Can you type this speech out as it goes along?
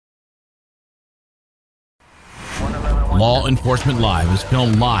Law Enforcement Live is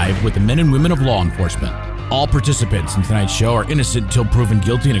filmed live with the men and women of law enforcement. All participants in tonight's show are innocent until proven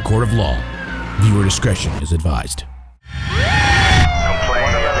guilty in a court of law. Viewer discretion is advised.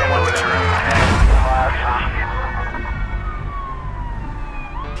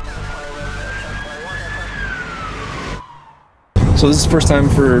 So this is the first time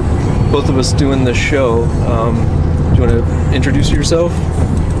for both of us doing this show. Do you want to introduce yourself?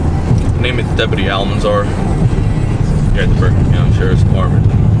 My name is Deputy Almanzar, here at the Berkeley County Sheriff's Department.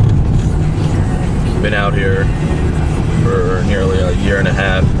 Been out here for nearly a year and a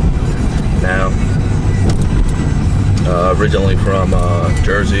half now. Originally from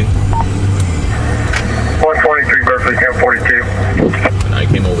Jersey. 123 Berkeley, 1042. And I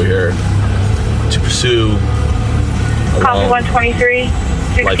came over here to pursue a Copy long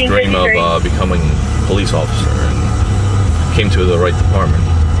 123, life dream of becoming a police officer, and came to the right department.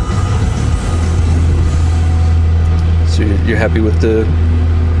 So you're happy with the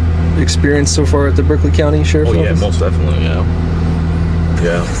experience so far at the Berkeley County Sheriff's Office? Oh yeah, most definitely, yeah.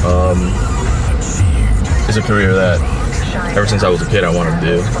 It's a career that ever since I was a kid I wanted to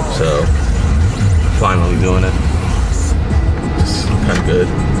do, so finally doing it. It's kind of good.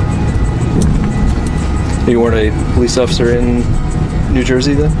 You weren't a police officer in New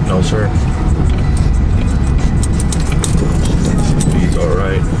Jersey then? No, sir. He's all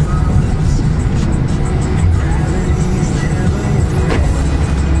right.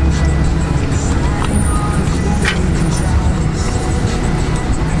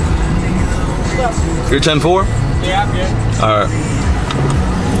 You're 10-4? Yeah, I'm good. All right.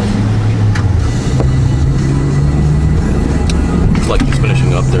 It's like he's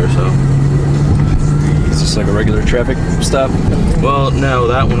finishing up there, so. Is this like a regular traffic stop? Well, no,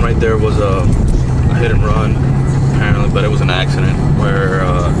 that one right there was a hit and run, apparently, but it was an accident where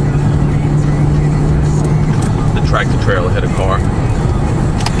the tractor trailer hit a car.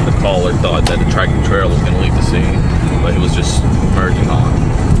 The caller thought that the tractor trailer was going to leave the scene, but he was just merging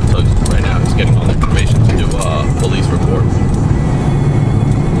on. So right now he's getting all the information to do a police report.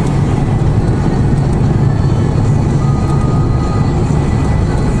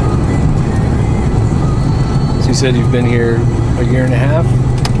 So you said you've been here a year and a half?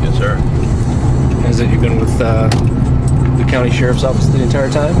 Yes, sir. Is it you've been with the county sheriff's office the entire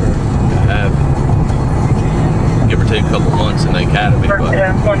time? Or? I have, give or take a couple months in the academy, but before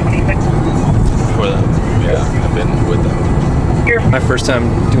that, yeah, I've been with them. My first time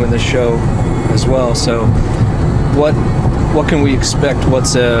doing this show as well, so what can we expect?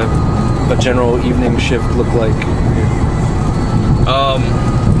 What's a general evening shift look like?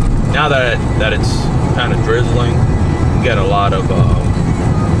 Now that it's kind of drizzling, you get a lot of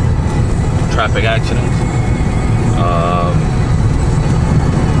traffic accidents,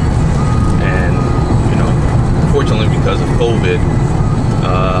 and you know, unfortunately because of COVID,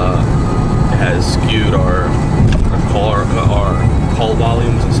 it has skewed our call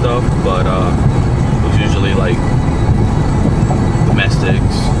volumes and stuff, but it was usually like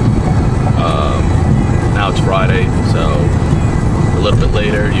domestics. Now it's Friday, so a little bit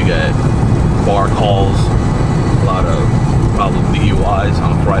later you get bar calls, a lot of probably DUIs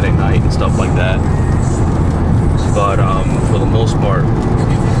on a Friday night and stuff like that. But for the most part, you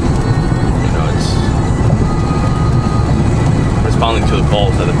know, it's responding to the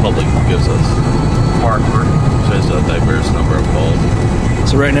calls that the public gives us. There's a diverse number of calls.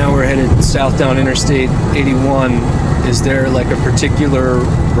 So right now we're headed south down Interstate 81. Is there like a particular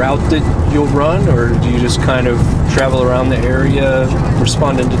route that you'll run, or do you just kind of travel around the area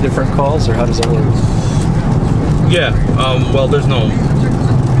responding to different calls, or how does that work? Yeah, well, there's no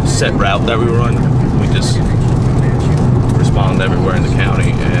set route that we run. We just respond everywhere in the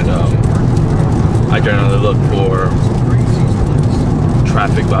county, and I generally look for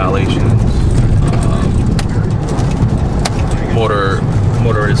traffic violations,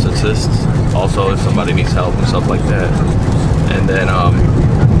 motorist assists, also if somebody needs help and stuff like that. And then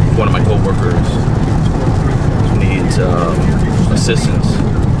one of my coworkers needs assistance,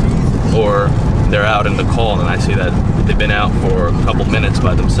 or they're out in the call and I see that they've been out for a couple minutes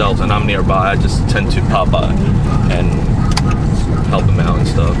by themselves and I'm nearby, I just tend to pop by and help them out and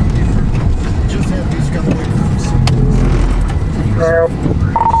stuff.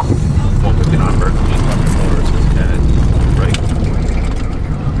 159 Berkeley. Right.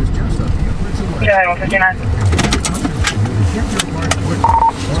 Yeah, 159.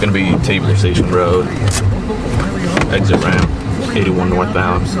 It's going to be Table Station Road, exit ramp, 81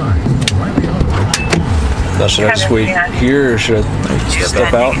 northbound. Now, should I just wait here, or should I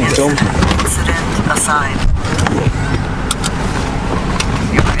step out and film? Incident assigned.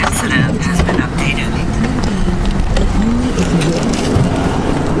 Your incident has been updated.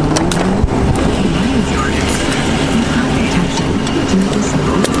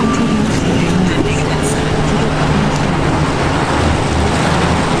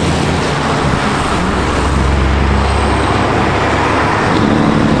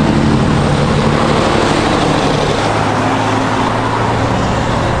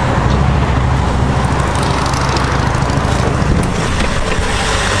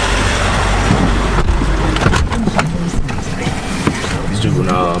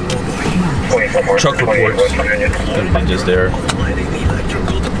 truck reports. I've been just there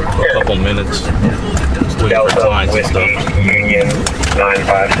for a couple minutes, waiting for clients and stuff. Union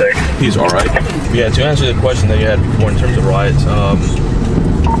 956. He's all right. Yeah, to answer the question that you had before in terms of riots,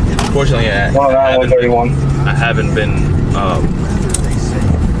 fortunately, I haven't been out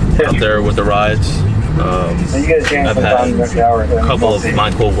there with the riots. I've had a couple of my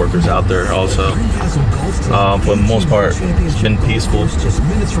co-workers out there also. For the most part, it's been peaceful. It was a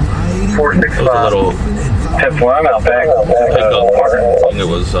little pickup. I think it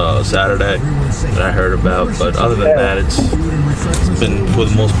was Saturday that I heard about, but other than that, it's been for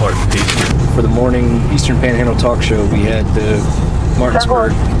the most part peaceful. For the morning Eastern Panhandle talk show, we had the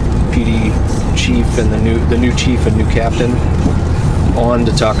Martinsburg PD chief and the new chief and new captain on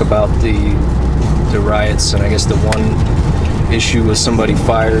to talk about the riots, and I guess the one issue was somebody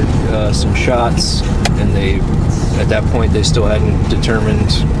fired some shots, and at that point they still hadn't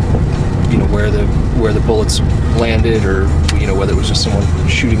determined, where the bullets landed, or whether it was just someone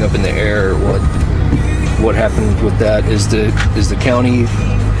shooting up in the air, or what happened with that. Is the county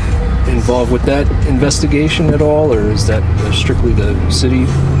involved with that investigation at all, or is that strictly the city?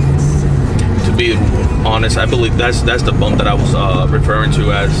 To be honest, I believe that's the bump that I was referring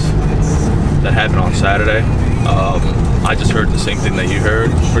to as that happened on Saturday. I just heard the same thing that you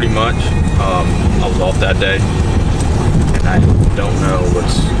heard, pretty much. I was off that day, and I don't know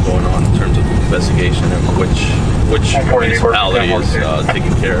what's going on in terms of investigation and which municipality is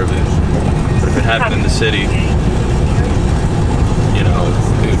taking care of it. But if it happened in the city,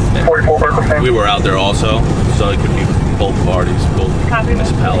 we were out there also, so it could be both parties, both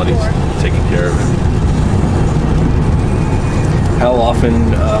municipalities taking care of it. How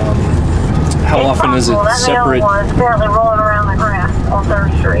often is it separate rolling around the grass on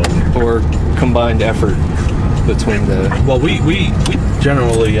 3rd Street? or combined effort between the? Well, we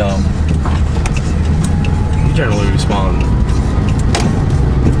generally respond.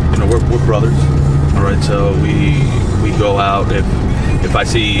 We're brothers, all right. So we go out if I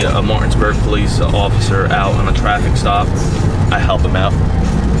see a Martinsburg police officer out on a traffic stop, I help him out,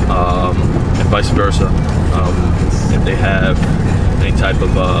 and vice versa. If they have any type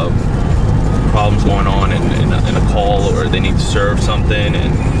of problems going on in a call, or they need to serve something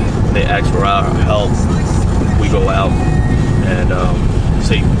and they ask for our help, we go out and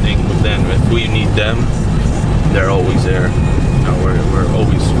same thing with them. If we need them, they're always there. We're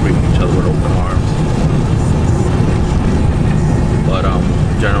always greeting each other with open arms. But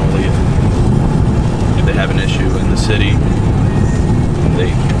generally, if they have an issue in the city,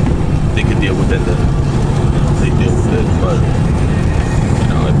 they can deal with it. They deal with it, but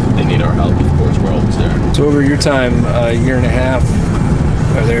if they need our help, of course, we're always there. So over your time, a year and a half,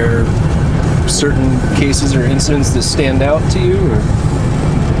 are there certain cases or incidents that stand out to you? Or?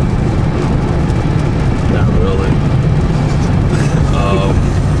 Not really.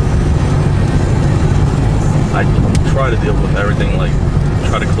 I try to deal with everything, like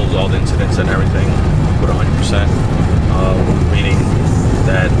try to close all the incidents and everything with 100%. Meaning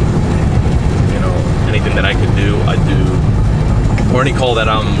that, anything that I could do, I do. Or any call that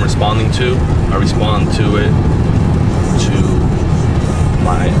I'm responding to, I respond to it to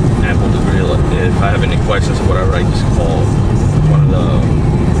my ample degree. Like if I have any questions or whatever, I just call one of the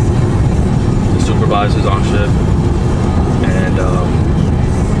supervisors on shift, and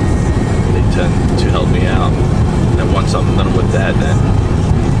they tend to help me out. And once I'm done with that, then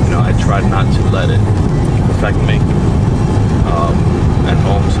I try not to let it affect me at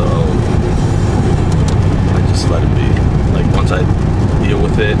home. So I just let it be. Like once I deal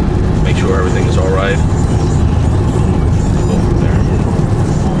with it, make sure everything is all right, go from there.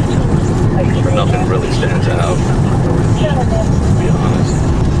 Nothing really stands out, to be honest.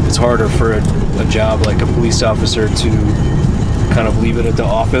 It's harder for a job like a police officer to kind of leave it at the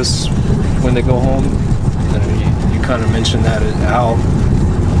office when they go home. And you kind of mentioned that, how,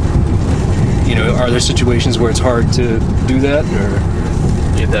 are there situations where it's hard to do that? Or?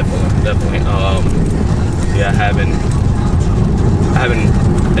 Yeah, definitely. Yeah, I haven't,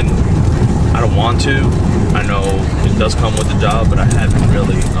 and I don't want to. I know it does come with the job, but I haven't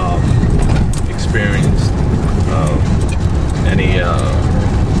really experienced any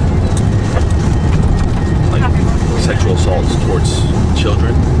like sexual assaults towards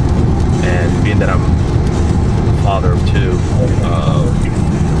children. And being that I'm a father of 2,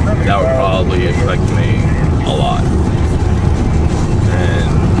 that would probably affect me a lot. And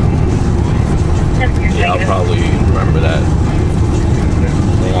yeah, I'll probably remember that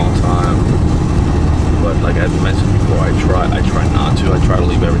for a long time. But like I mentioned before, I try not to. I try to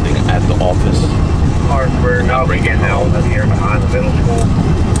leave everything at the office. We're now getting home here behind the middle school.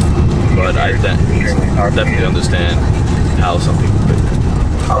 but I definitely understand how some people could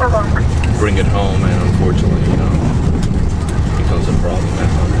bring it home, and unfortunately, it becomes a problem at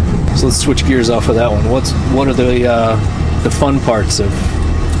home. So let's switch gears off of that one. What are the fun parts of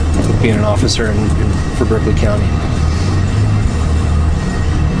being an officer for Berkeley County?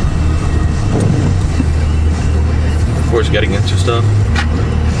 Of course, getting into stuff.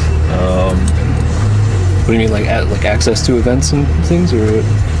 What do you mean, like access to events and things, or?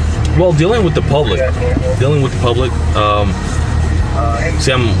 Well, dealing with the public.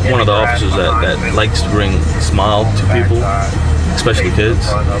 See, I'm one of the officers that likes to bring a smile to people, especially kids.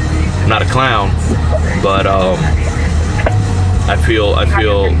 I'm not a clown, but I feel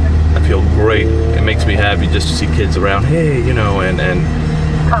great. It makes me happy just to see kids around. Hey, and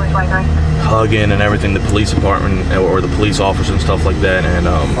hugging and everything. The police department or the police officers and stuff like that, and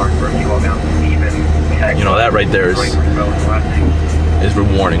that right there is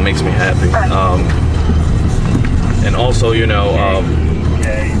rewarding. Makes me happy. And also, getting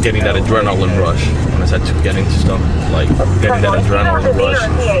that adrenaline rush when I said to get into stuff, like getting that adrenaline rush,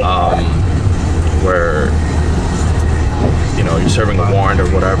 where you're serving a warrant or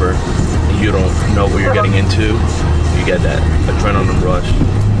whatever, and you don't know what you're getting into. You get that adrenaline rush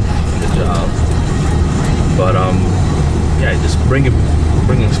in the job. But just bringing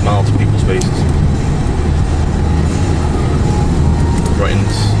a smile to people's faces,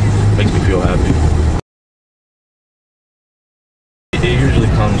 brightens, makes me feel happy. It usually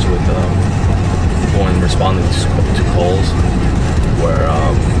comes with when responding to calls, where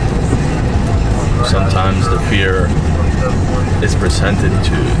sometimes the fear is presented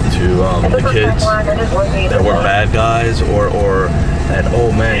to the kids that we're bad guys, or that,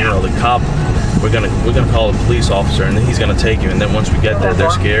 oh man, the cop, we're gonna call a police officer and he's gonna take you, and then once we get there, they're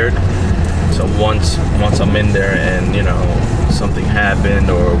scared. So once I'm in there and something happened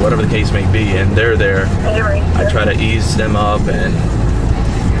or whatever the case may be, and they're there, I try to ease them up, and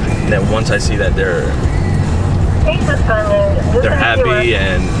then once I see that they're happy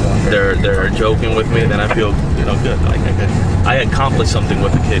and they're joking with me, then I feel good. Like I accomplished something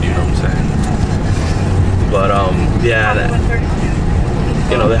with the kid. You know what I'm saying? But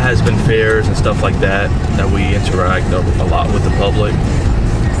there has been fairs and stuff like that we interact a lot with the public.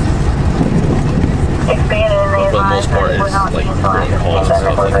 But for the most part, it's like during calls and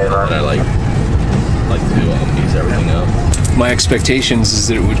stuff like that that I like to ease everything up. My expectations is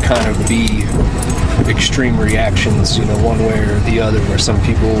that it would kind of be extreme reactions, one way or the other, where some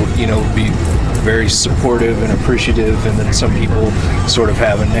people, would be very supportive and appreciative, and then some people sort of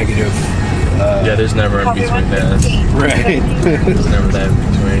have a negative. There's never in between that. Right. There's never that in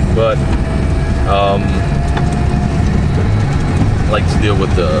between. But I like to deal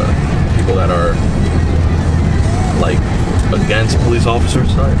with the people that are against police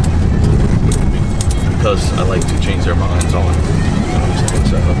officers side, because I like to change their minds on.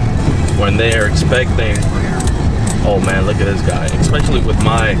 So when they are expecting, oh man, look at this guy, especially with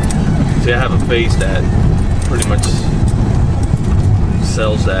I have a face that pretty much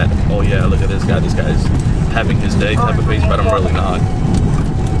sells that, oh yeah, look at this guy's having his day type of face, but I'm really not. I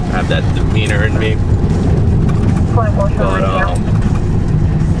have that demeanor in me. But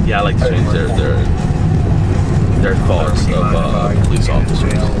I like to change their thoughts of police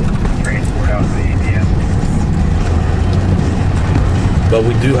officers. But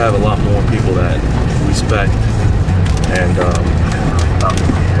we do have a lot more people that respect and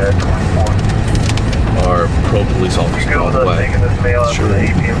are pro-police officers all the way. Sure.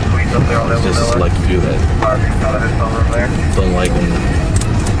 It's just like a few that don't like them,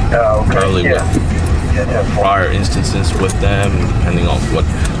 probably with prior instances with them, depending on what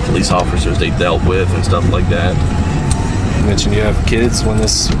police officers they dealt with and stuff like that. You mentioned you have kids. When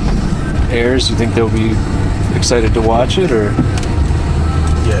this airs, you think they'll be excited to watch it, or?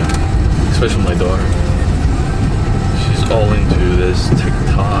 Yeah, especially my daughter. She's all into this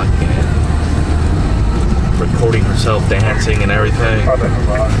TikTok and recording herself dancing and everything.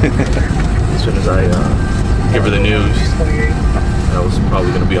 As soon as I give her the news, I was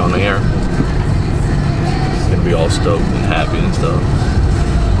probably going to be on the air. She's going to be all stoked and happy and stuff.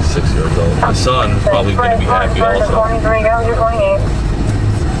 6 years old. My son is probably going to be happy also.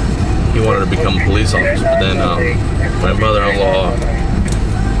 He wanted to become a police officer, but then my mother-in-law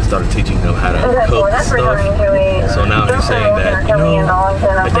started teaching him how to cook and stuff. So now he's saying that,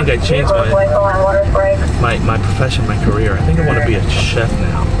 I think I changed my profession, my career. I think I want to be a chef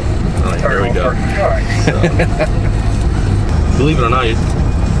now. I'm like, here we go. So, believe it or not, I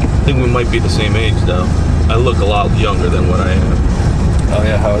think we might be the same age though. I look a lot younger than what I am. Oh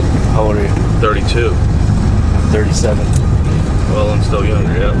yeah, how old are you? 32. 37. Well, I'm still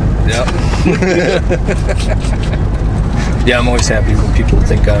younger, yeah. Yep. Yeah, I'm always happy when people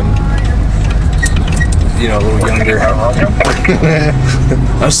think I'm, a little younger.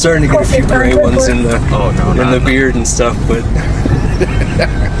 I'm starting to get a few gray ones in the beard and stuff, but.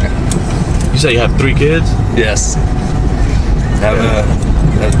 You say you have 3 kids? Yes. I have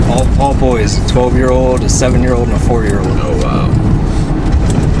all boys, a 12-year-old, a 7-year-old, and a 4-year-old. Oh, wow.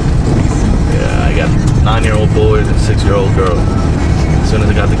 Yeah, I got 9-year-old boys and 6-year-old girl. As soon as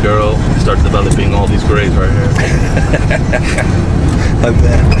I got the girl, I started developing all these grays right here. I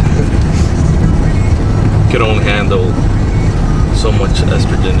bet. Could only handle so much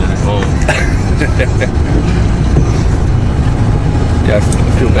estrogen at home. Yeah, I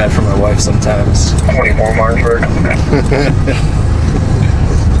feel bad for my wife sometimes. 24 Martinsburg.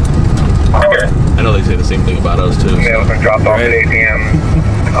 Okay. I know they say the same thing about us too. Mail's been dropped off at 8 p.m.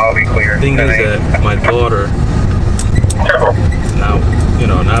 I'll be clear. The thing is that my daughter, now,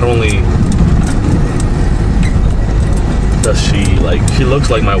 not only does she looks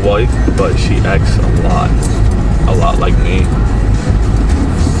like my wife, but she acts a lot like me,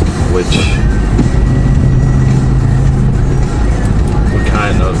 which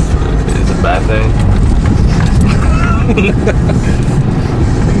kind of is a bad thing.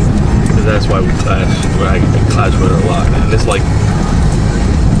 Because that's why we clash. I clash with her a lot, and it's like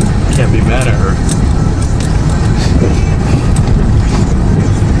can't be mad at her.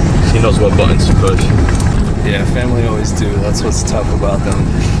 She knows what buttons to push. Yeah, family always do. That's what's tough about them.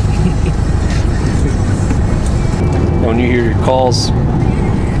 When you hear your calls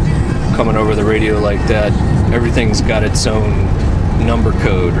coming over the radio like that, everything's got its own number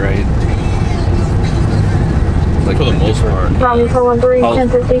code, right? Like for the most part. Bravo 413,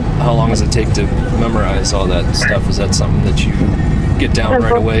 1050. How long does it take to memorize all that stuff? Is that something that you get down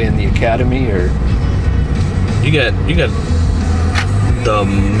right away in the academy, or? You get the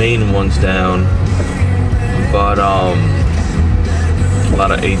main ones down, but a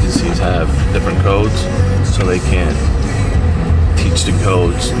lot of agencies have different codes, so they can't teach the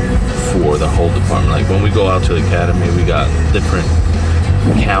codes for the whole department. Like when we go out to the academy, we got different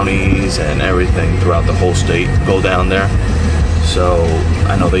counties and everything throughout the whole state go down there. So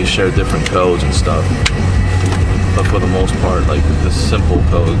I know they share different codes and stuff, but for the most part, like the simple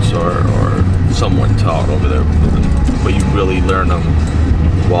codes are somewhat taught over there, but you really learn them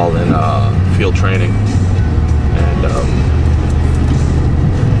while in field training and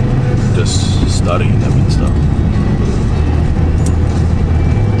just studying them and stuff.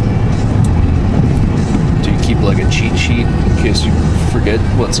 Do you keep like a cheat sheet in case you forget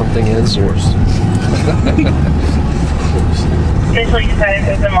what something is, or? Initially decided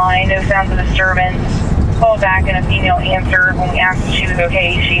to open line, no sounds of disturbance. Called back and a female answered. When we asked if she was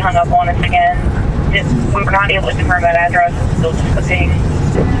okay, she hung up on us again. We were not able to confirm that address. It's still just a ping.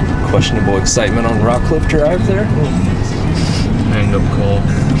 Questionable excitement on Rockcliffe Drive there? Hang up call.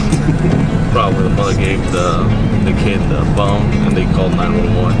 Probably the mother gave the kid the phone and they called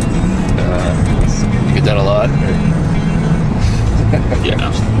 911. You get that a lot?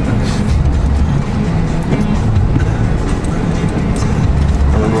 Yeah. I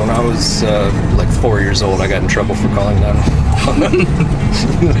remember when I was like 4 years old, I got in trouble for calling 911.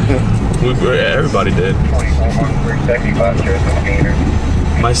 Everybody did. 24 Martinsburg, 75, Joseph Gainer.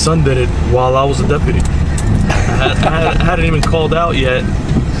 My son did it while I was a deputy. I hadn't even called out yet,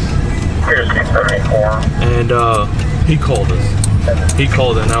 Here's 74. and he called us. He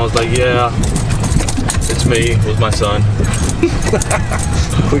called and I was like, yeah, it's me. It was my son.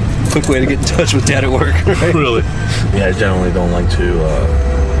 quick way to get in touch with dad at work, right? Really? Yeah, I generally don't like to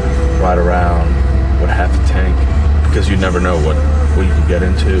ride around with half a tank because you never know what you can get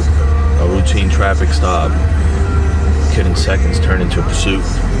into. A routine traffic stop could in seconds turn into a pursuit,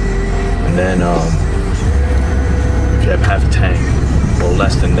 and then if you have half a tank or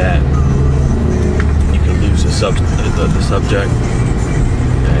less than that, you can lose the subject and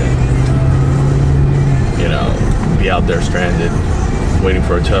be out there stranded waiting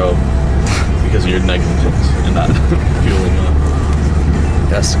for a tow because of your negligence and not fueling up.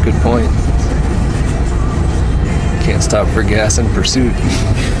 That's a good point. Can't stop for gas in pursuit.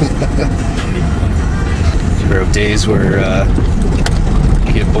 There are days where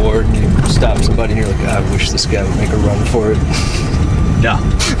you get bored and you stop somebody and you're like, I wish this guy would make a run for it. Yeah.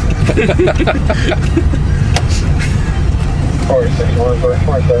 461,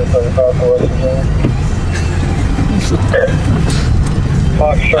 4775,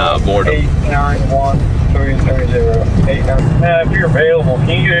 Foxtrot bored. 891-330. If you're available,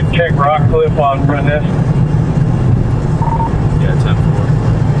 can you check Rockcliffe on run this? Yeah,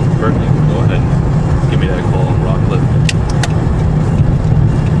 10-4. Berkeley, go ahead. Give me that call on Rockcliffe.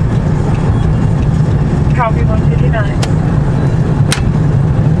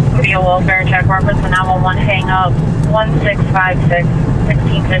 156,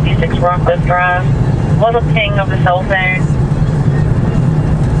 1656 Rockcliffe Drive. Was a ping of the cell phone.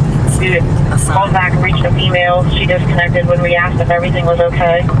 We called back and reached a female. She disconnected when we asked if everything was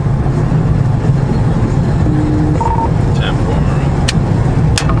okay.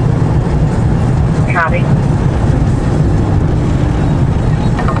 10-4. Copy.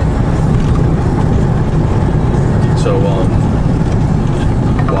 So,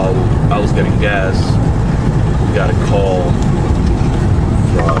 while I was getting gas, we got a call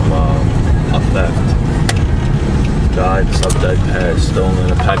from a theft. Guy, the subject had stolen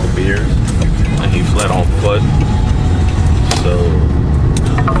a pack of beers and he fled on foot. So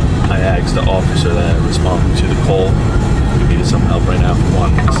I asked the officer that responded to the call if he needed some help right now from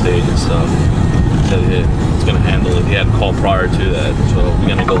one stage and stuff. He said he's gonna handle it. He had a call prior to that, so we're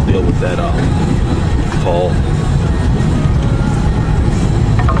gonna go deal with that call.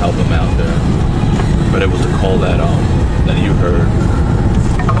 Help him out there. But it was the call that you heard.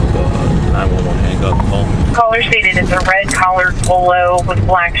 911 hang-up call. Caller stated it's a red collared polo with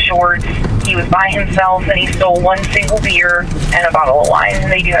black shorts. He was by himself and he stole one single beer and a bottle of wine. And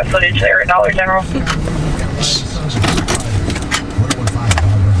they do have footage there at Dollar General.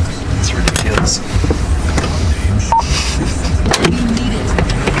 It's ridiculous.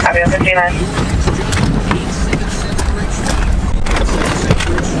 Copy on 59.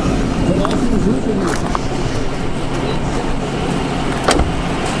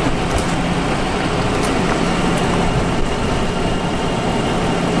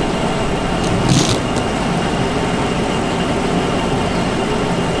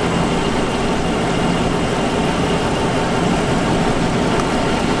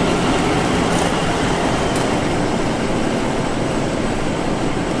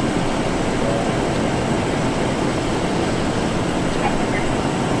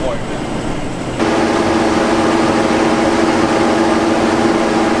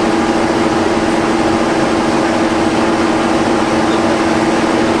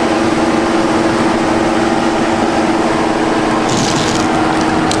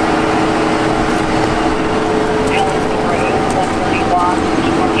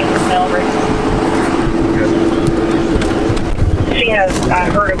 I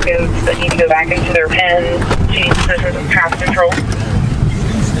heard of goats that need to go back into their pen. She needs assistance with traffic control.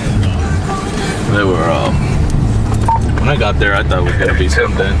 They were, when I got there, I thought it was going to be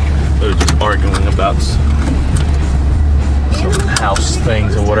something. They were just arguing about some house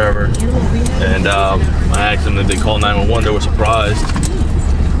things or whatever. And I asked them if they call 911. They were surprised.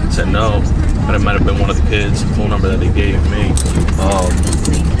 I said no. But it might have been one of the kids, the phone number that they gave me.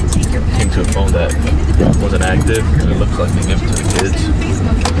 Came to a phone that wasn't active. And it looks like they gave it to the kids.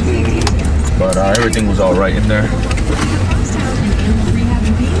 But everything was all right in there.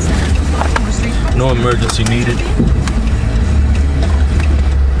 No emergency needed.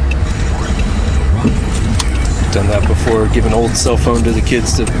 Done that before, give an old cell phone to the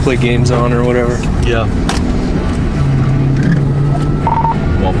kids to play games on or whatever. Yeah.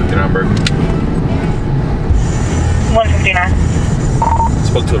 159 Berkeley. 159.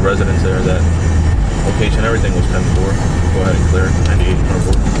 Spoke to the residents there that location, everything was 10-4. Go ahead and clear 98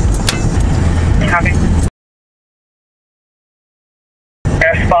 4. Copy. I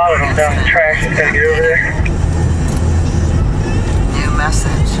spotted them down the track. Just gotta get over there. New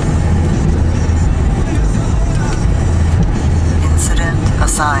message. Incident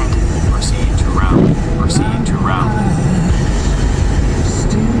assigned. Proceed to route. Proceed to route.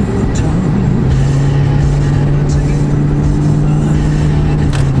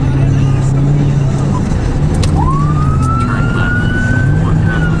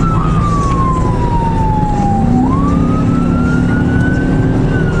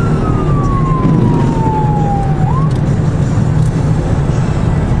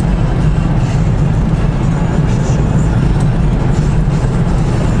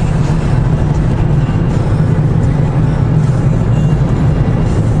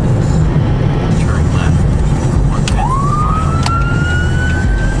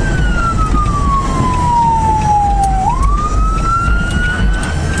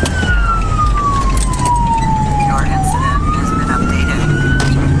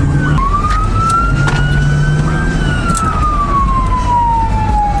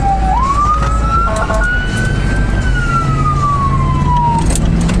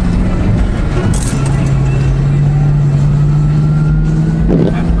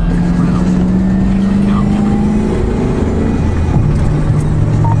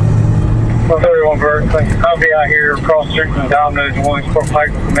 Berkeley. I'll be out here across the street from Domino's and Williamsport Pike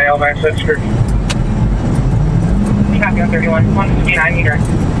with the mail message. Copy on 31. 159 meter.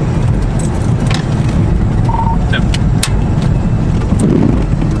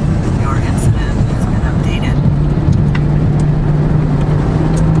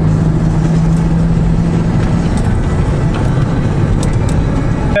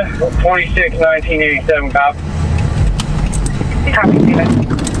 46, 1987, cop. Copy, Steven.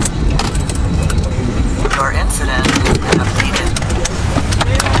 Your incident is completed.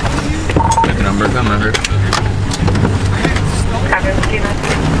 Pick a number, come number. Copy, Steven.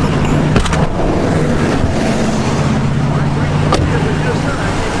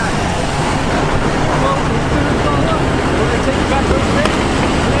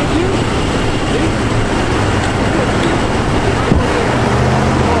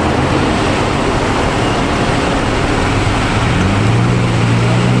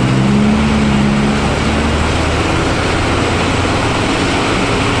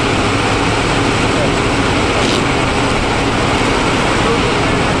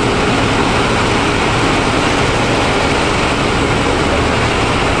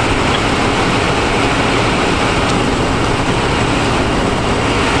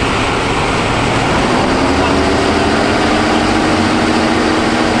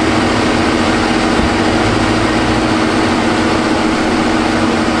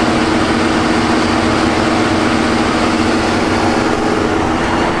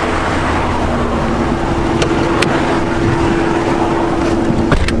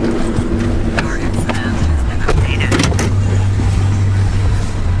 Your incident has been completed.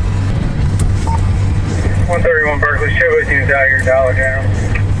 131 Berkeley, share with you out your dollar down.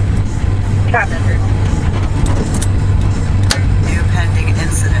 Copy. New pending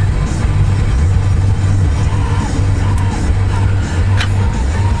incident.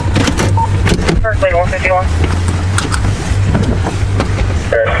 Berkeley 151.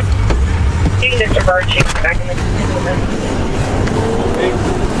 You can just divert you back in the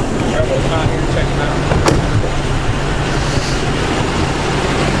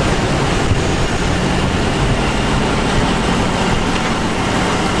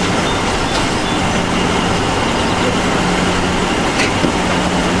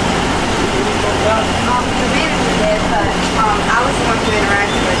I was the one to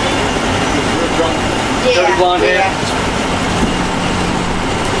interact with it. Dirty blonde hair.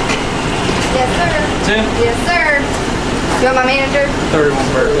 Yes, sir. Tim? Yes, sir. You want my manager? 31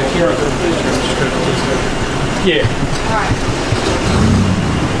 Berkeley. Yeah. All right.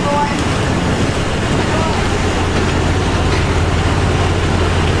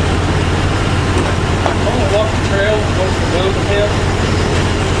 I'm gonna walk the trail, go to the road with him.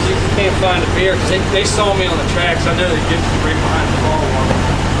 See if we can't find a beer, because they saw me on the tracks. I know they get right behind the car wash.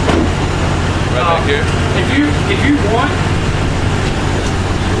 Right back here. If you want,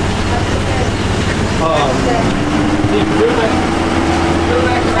 you can go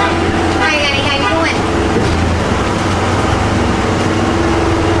back around here. Hi, Annie. How you doing?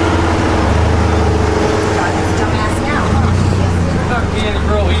 Got this dumbass now, huh? Not being a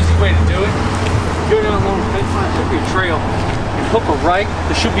real easy way to do it. Go down along the fence line, there should be a trail. You hook a right.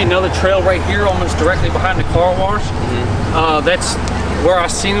 There should be another trail right here, almost directly behind the car wash. That's where I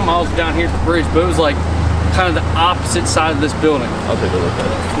seen them. I was down here at the bridge, but it was like kind of the opposite side of this building. I'll take a look at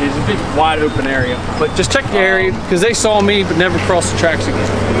it. It's a big wide open area. But just check the area, because they saw me but never crossed the tracks again.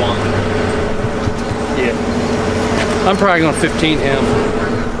 Yeah. I'm probably going to 15 him.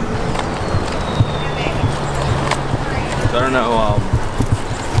 I don't know,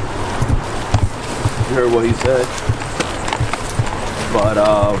 you heard what he said, but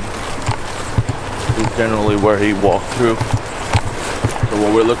it's generally where he walked through. So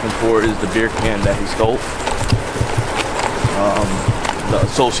what we're looking for is the beer can that he stole. The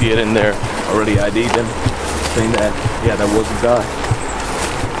associate in there already ID'd him, saying that, yeah, that was a guy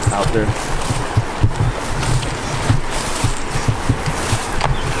out there.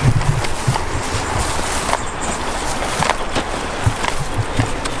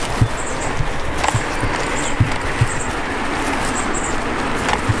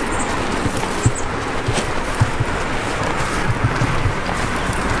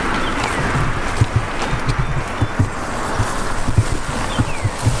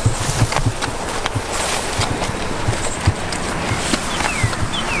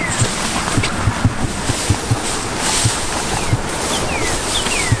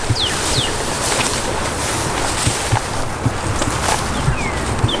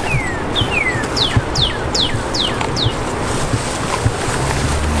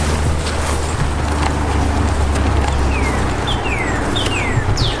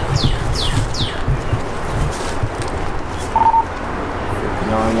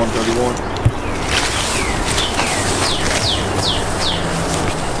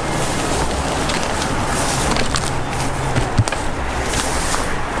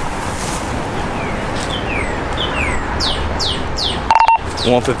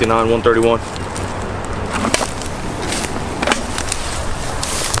 $159, $131.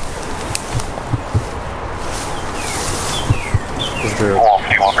 Sure. We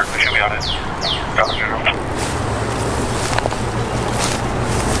should be on it. Is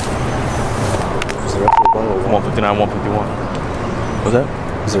there actually a bottle of wine? 159, 151. What's that?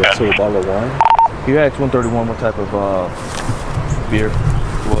 Is there actually a bottle of wine? You asked 131 what type of beer it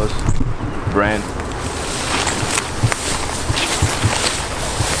was, brand.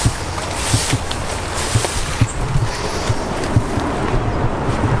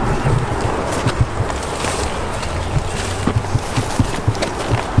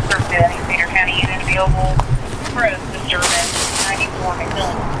 Cedar County unit available for a disturbance 94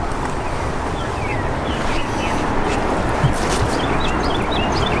 McMillan.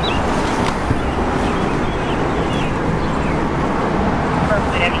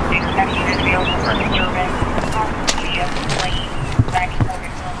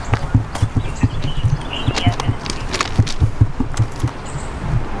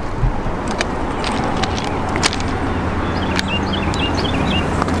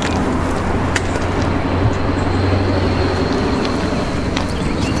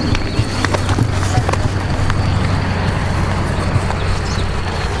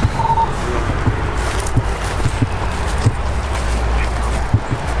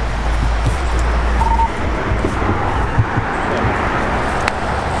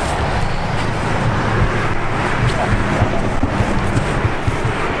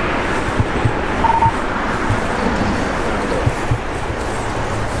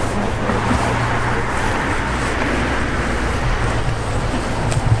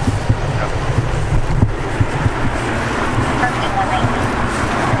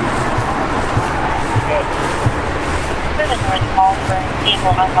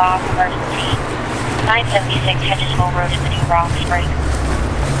 Vehicle unlocked, emergency. 976 Hedgesville Road in the New Rock Spring.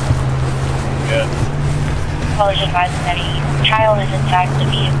 Good. Callers advising that a child is inside the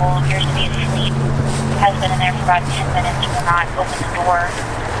vehicle, appears to be asleep, has been in there for about 10 minutes, will not open the door.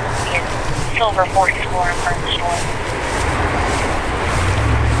 It's Silver Ford Explorer in front of the store.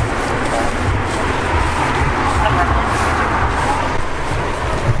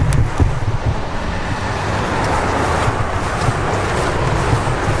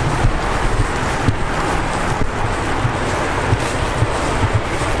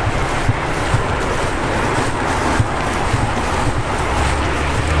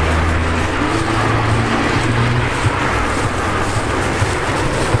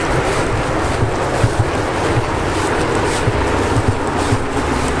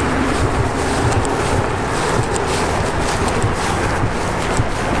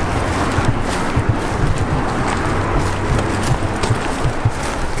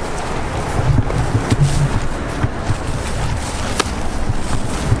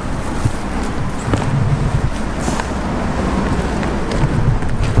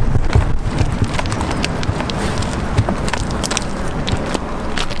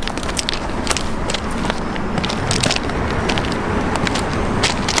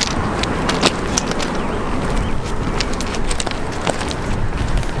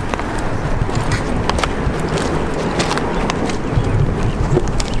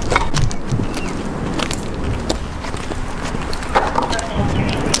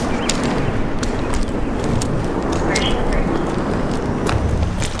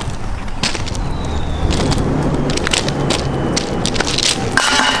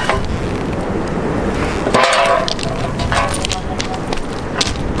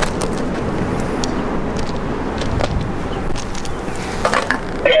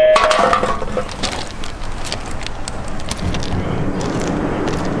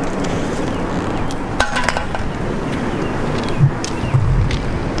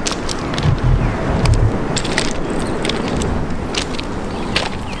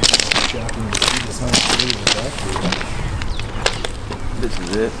 This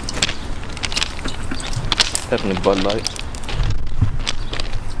is it. Definitely Bud Light.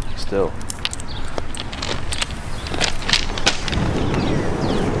 Still.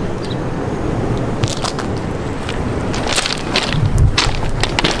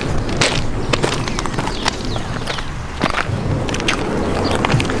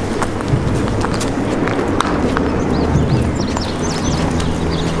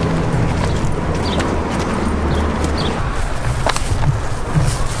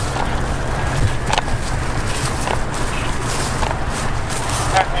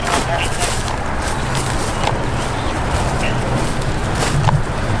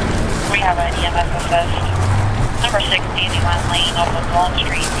 We have an EMS assist. Number 6, Dandelion Lane off of Long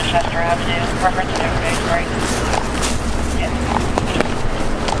Street, Chester Avenue. Reference to every right? Yes.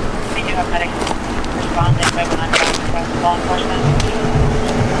 We do have medics responding by 1 request law enforcement.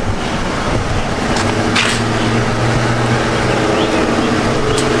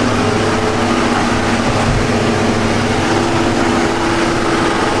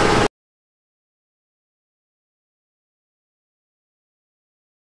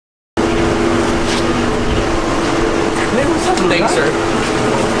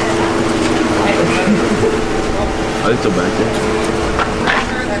 still back there.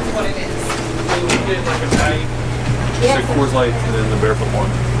 That's what it is. We did like a patty. Yes. Coors Light and then the barefoot one.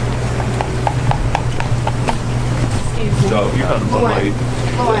 So you found the Bud Light.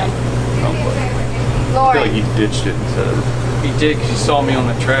 Lauren. I feel Lauren. like he ditched it instead of He did because he saw me on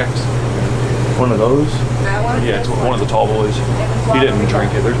the tracks. one of those. That one? Yeah, it's one of the tall boys. He didn't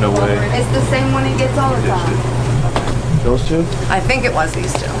drink it. There's no way. It's the same one he gets all the He ditched time. it. Those two? I think it was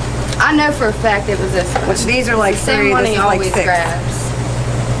these two. I know for a fact it was this one. Which these are like It's the same three, one this he is like always 6. grabs.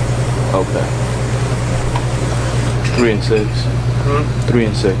 Okay. 3 and 6. 3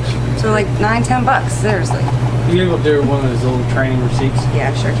 and 6. So like $9-10, seriously. You able to do one of those little training receipts?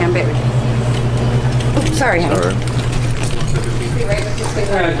 Yeah, sure can, baby. Oops, sorry, honey. Sorry.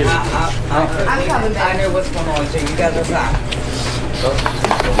 I'm coming back. I know what's going on, so you guys are fine.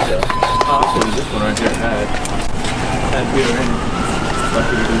 This one right here had beer in it. Like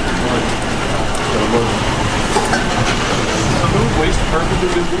we do for fun. Who would waste perfectly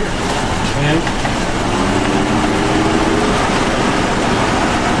good beer? And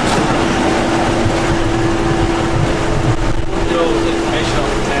Information on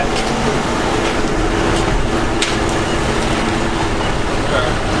the tap.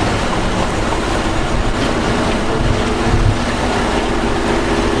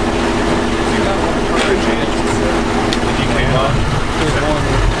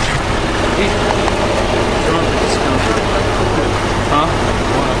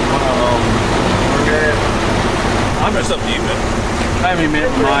 I'm just up to you, man. I haven't made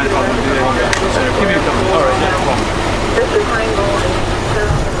up my mind if I'm gonna do that. Give me a couple. All right, yeah, come on.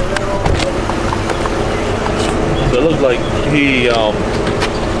 So it looked like he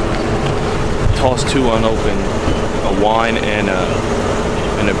tossed 2 unopened, a wine and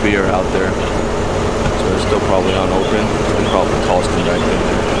a beer out there. So they're still probably unopened. He probably tossed them back in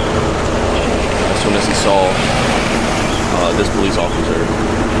there. As soon as he saw this police officer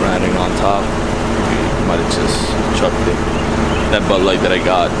riding on top, he might have just chucked it. That Bud Light that I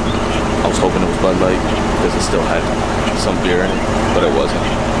got, I was hoping it was Bud Light because it still had some beer in it, but it wasn't.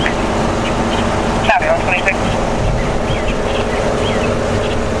 Copy, 126.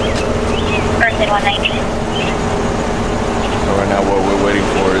 Berkeley 119. So right now what we're waiting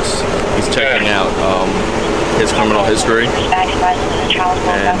for is he's checking out his criminal history, and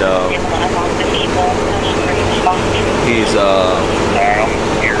he's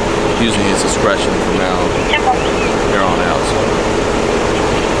using his discretion from now here on out. So.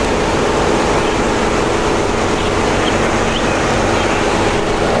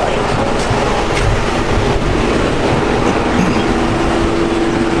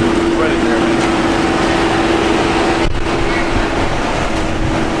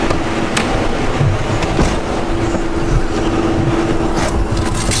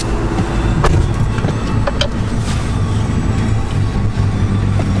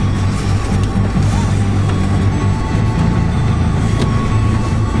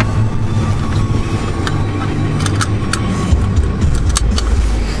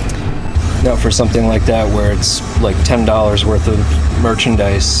 Now for something like that where it's like $10 worth of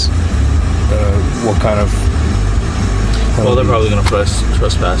merchandise, what kind of... Well, they're probably going to press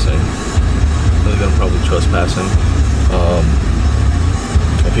trespassing. They're going to probably trespass him.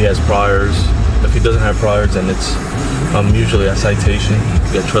 If he has priors, if he doesn't have priors, then it's usually a citation.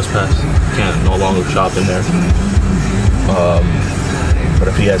 You get trespass. You can't no longer shop in there. But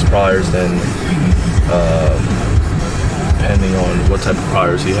if he has priors, then depending on what type of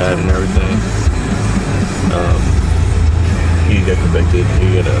priors he had and everything, he could get convicted. He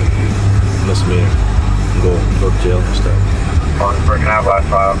could get a misdemeanor and go to jail and stuff. On breaking out last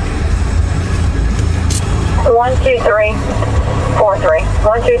 5. 12343.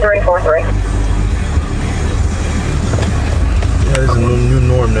 12343. Yeah, there's a new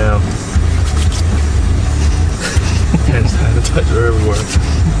norm now. Hand sanitizer everywhere.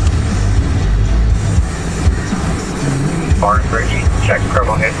 Check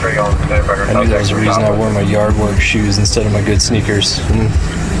criminal history on the record. I knew there was a reason I wore my yard work shoes instead of my good sneakers.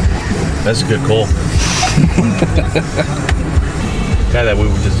 That's a good call. Guy that we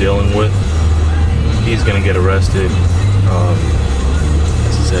were just dealing with, he's gonna get arrested.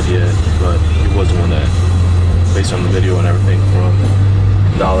 As he said yet, but he was the one that, based on the video and everything from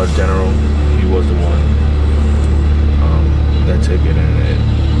Dollar General, he was the one that took it, and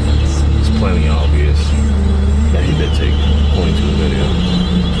it's plainly obvious that he did take it, according to the video.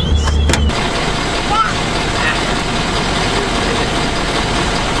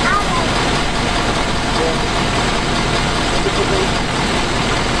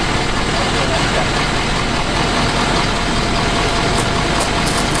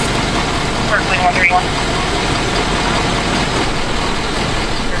 Berkeley 131.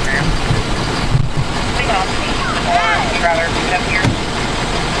 rather pick up here.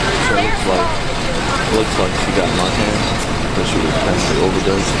 So it looks like she got my hand, but she was actually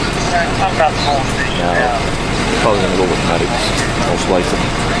overdosed. I'm not the whole thing. Now, probably gonna go with medics, most likely.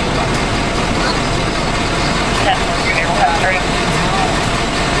 Yeah, we'll have straight.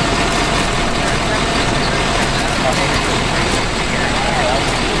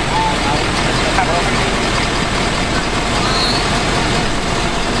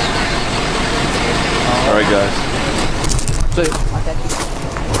 All right, guys. See ya.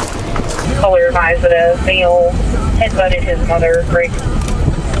 Caller advised that a male headbutted his mother. Great.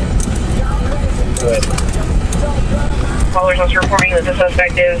 Good. Callers was reporting that the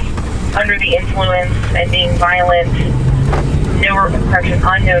suspect is under the influence and being violent. No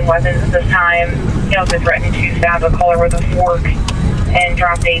unknown weapons at this time. He also threatened to stab a caller with a fork and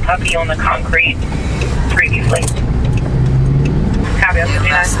dropped a puppy on the concrete previously. Copy on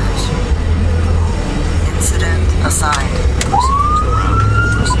 59. Incident assigned.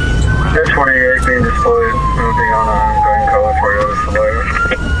 Your 28 being displayed. Moving on ongoing color for the survivor.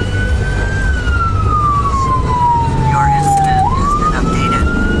 Your incident has been updated.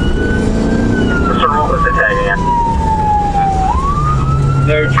 Mr. What was the tag again?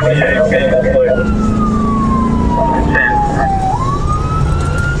 Their 28 being displayed. 10.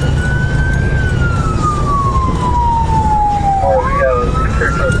 Oh, we got a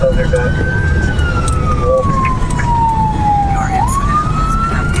search of subject back. Your incident has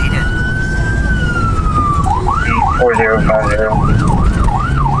been updated. 4050.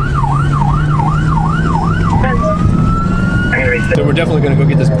 So we're definitely gonna go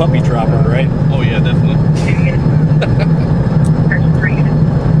get this puppy dropper, right? Oh yeah, definitely.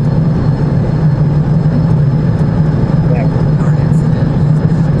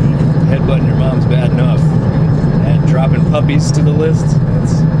 Headbutting your mom's bad enough. And dropping puppies to the list.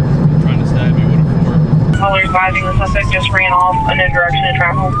 That's Trying to stab you with a fork. Caller advising the suspect just ran off unknown direction to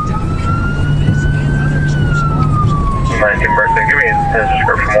travel. 19th birthday. Give me his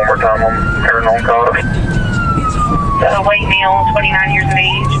description one more time on paranormal cause. A white male, 29 years of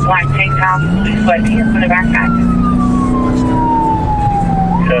age, black tank top, blue sweatpants, and a backpack.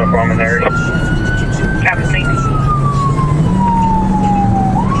 Set up on there. Captain me.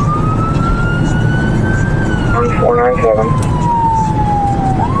 497.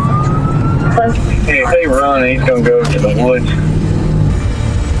 Hey, if they run, he's gonna go to the woods.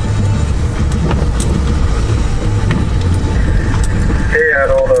 He had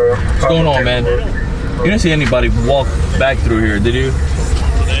all the. What's going on, man? You didn't see anybody walk back through here, did you?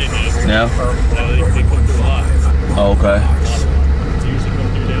 No? Oh, okay.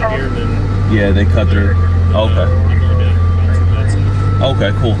 Yeah, they cut through. Okay.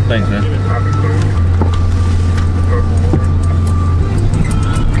 Okay, cool. Thanks, man.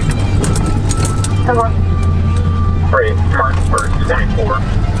 Come on. Great. March 1st, 24.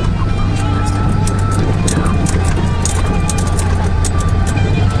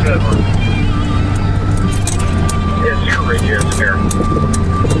 Good one. Yes, your radio is here.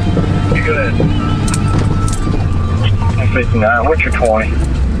 You go ahead. I'm 59. What's your 20?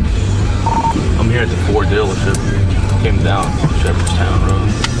 I'm here at the Ford dealership. Came down Shepherdstown Road.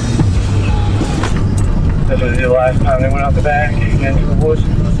 This was the last time they went out the back into the woods.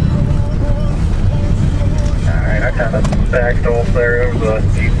 Alright, I kind of backed off there over the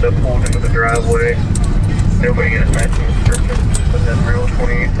jeep that pulled into the driveway. Nobody get a matching description. But then real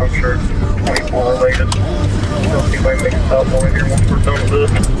 28, I'm sure it's 24 related. Don't see if I can make a stop over here once we're done with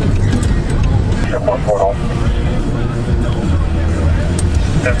this. Step on Ford off.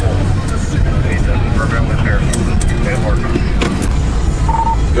 That's all. Need to prevent with there.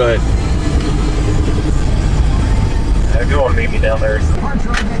 Go ahead. Go and meet me down there. Our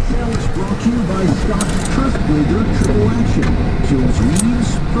Drive XL is brought to you by Scott's Turf Builder Triple Action. Kills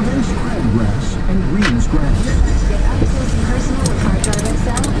weeds, prevents crabgrass, and greens grass. Get up close and personal with Hard Drive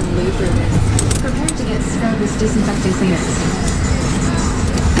XL and Lube Rubis. Prepare to get Scrubbers disinfecting cleaners.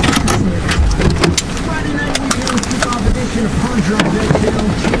 Friday night weekend kickoff edition of Hard Drive XL.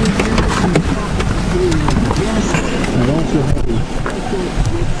 Change and yes, I also have a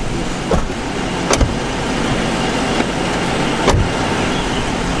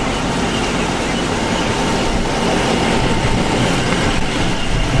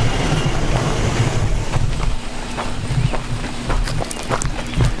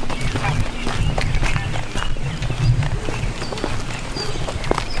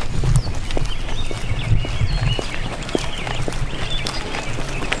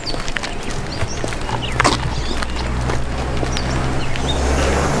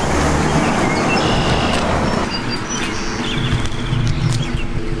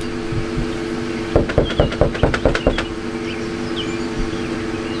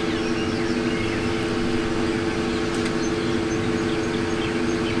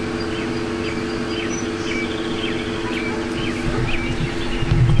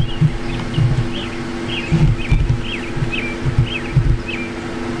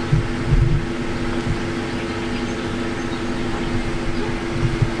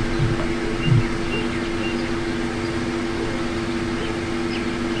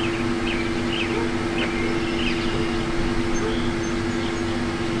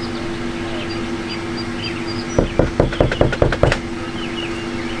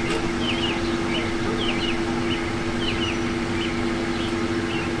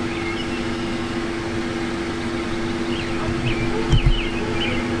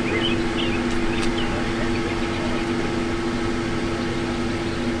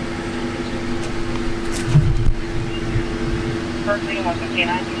Berkeley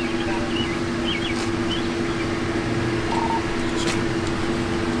 159.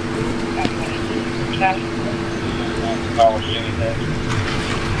 College anything.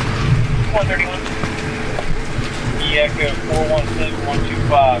 131. Echo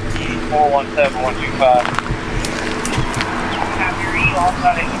 417125. 417125. Copy, are you all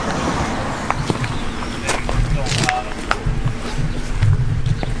got it?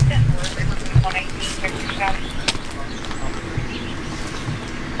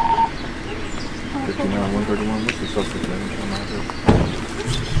 131, what's the subject name?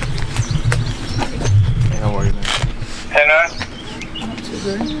 Hey, how are you, man? 10-9. Not too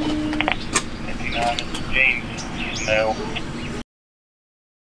good. 59. James. No.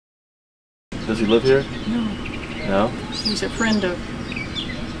 Does he live here? No. No? He's a friend of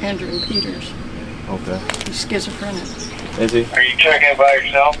Andrew and Peter's. Okay. He's schizophrenic. Is he? Are you checking by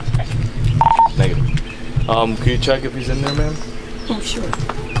yourself? Negative. Can you check if he's in there, ma'am? Oh, sure.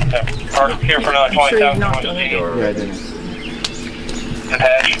 Or here for another I'm sure you 20,000. knocked on the door. Yeah, I didn't.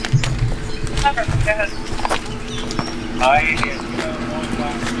 Attached. Okay, go ahead.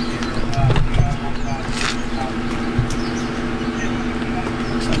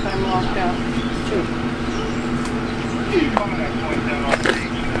 Looks like I'm locked out, too.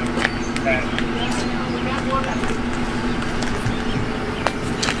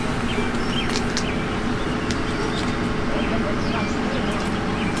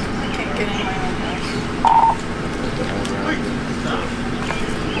 I can't get in my own house.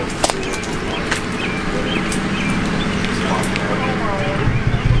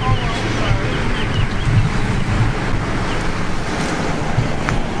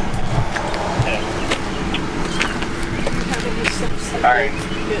 Alright.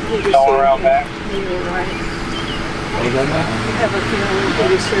 Going around back. You were right. What was that, ma'am? You have a feeling that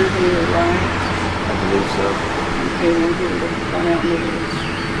he's here when you were right. I believe so. Okay, then he would have gone out in the woods.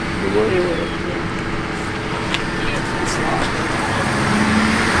 You would? He would have, yeah. It's locked.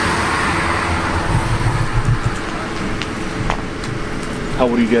 How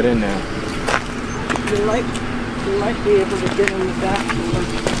would he get in there? You might be able to get in the back door.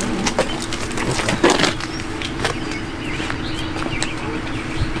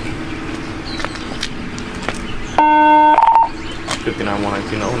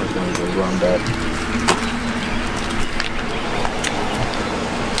 59-119 owner's gonna go run back.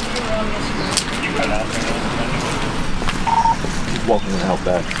 He's walking out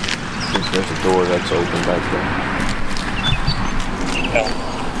back. There's a door that's open back there.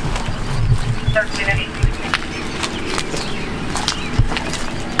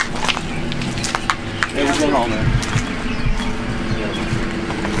 Hey, what's going on, man?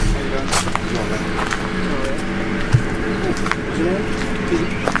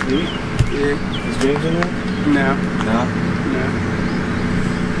 Yeah. Is James in there? No. No? No.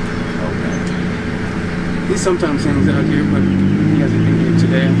 Okay. He sometimes hangs out here, but he hasn't been here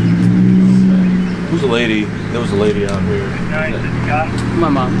today. Who's the lady? There was a lady out here. My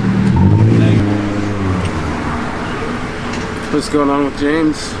mom. What's going on with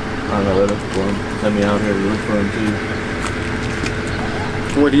James? I don't know, let him send me out here to look for him too.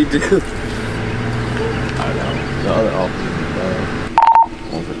 What do you do? I don't know. The other officer.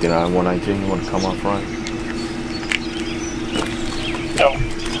 159-119, you want to come up front? No.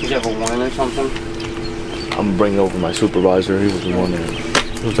 You have a warrant or something? I'm bringing over my supervisor. He was the one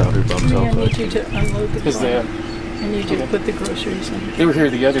that was out here by himself. I need you to unload the car. Is there? I need you to put the groceries in. They were here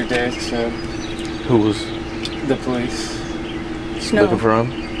the other day, so. Who was? The police. Snow. Looking for him?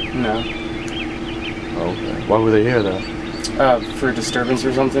 No. Okay. Why were they here though? For disturbance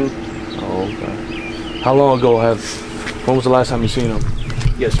or something. Oh, okay. How long ago when was the last time you seen him?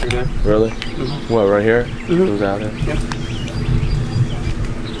 Yesterday. Really? Mm-hmm. What, right here? Mm-hmm. He was out here? Yep.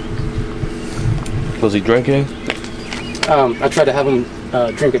 Was he drinking? I tried to have him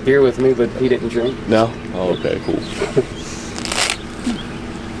drink a beer with me, but he didn't drink. No? Oh, okay, cool.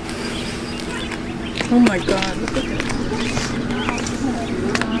 Oh my God, look at that.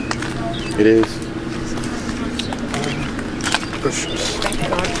 It is. Thank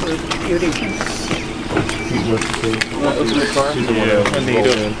God for beauty. Open the car. She's the one that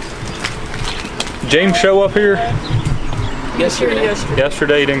rolled in. James show up here? Yesterday.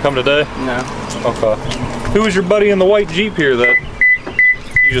 Yesterday, he didn't come today? No. Okay. Who was your buddy in the white Jeep here that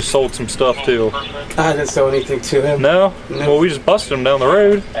you just sold some stuff to? I didn't sell anything to him. No? Well, we just busted him down the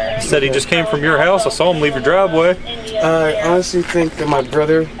road. Said he just came from your house. I saw him leave your driveway. I honestly think that my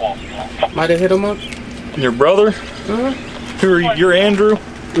brother might have hit him up. Your brother? Who are you? You're Andrew?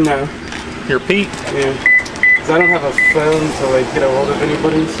 No. You're Pete? Yeah. Cause I don't have a phone to like get a hold of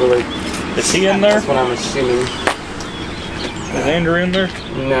anybody, so like. Is he in there? That's what I'm assuming. Is Andrew in there?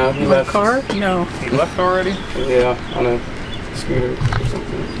 No, he left. Car? No. He left already? Yeah, on a scooter or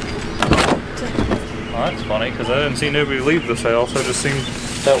something. Well, that's funny, because I didn't see nobody leave this house. I just seen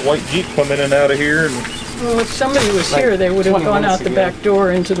that white Jeep come in and out of here. And well, if somebody was here, they would have gone out the back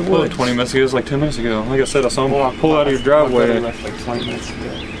door into the woods. 20 minutes ago. It was like 10 minutes ago. Like I said, I saw him pull out of your driveway. My brother left like 20 minutes ago.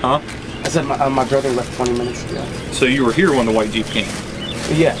 Huh? I said my brother left 20 minutes ago. So you were here when the white Jeep came?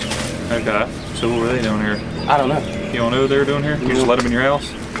 Yeah. Okay. So what were they doing here? I don't know. You don't know what they were doing here? You just let them in your house?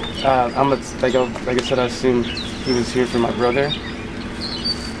 Like I said, I assumed he was here for my brother.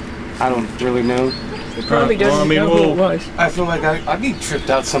 I don't really know. He probably doesn't know who it was. I feel like I get tripped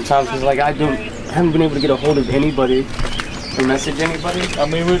out sometimes because like I haven't been able to get a hold of anybody or message anybody. I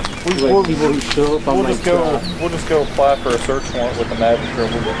mean, we'll people who show up. We'll just go apply for a search warrant with the magistrate.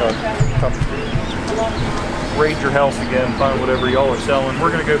 We'll come raid your house again, find whatever y'all are selling.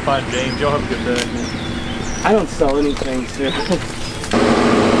 We're gonna go find James. Y'all have a good day. I don't sell anything, sir.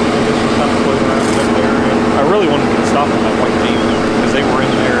 I really wanted to get stopped on that white Jeep because they were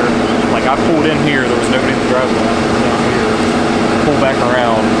in there. Like I pulled in here, there was nobody in the driveway. Down here, pull back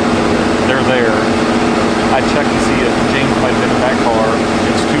around, they're there. I checked to see if James might have been in that car.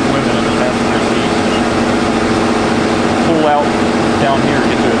 It's two women in the passenger seat. Pull out down here,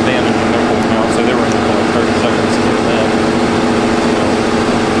 get to a van, and they're pulling out. So they were in there for like 30 seconds to get them. So,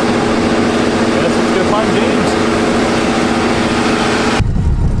 yes, let's go find James.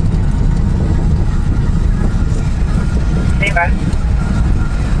 Hey, bye.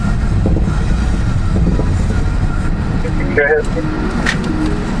 Go ahead.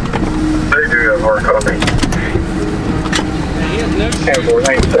 They do have hard copy. Campbell,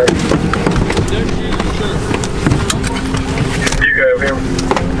 thanks, sir. You go here.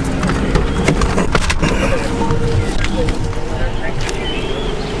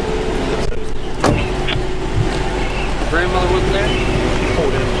 Grandmother wasn't there?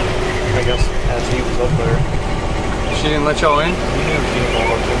 Pulled in, I guess, as he was up there. She didn't let y'all in?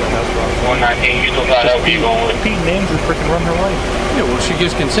 119, you still got out where you going? Pete and Andrew freaking run her life. Yeah, well, she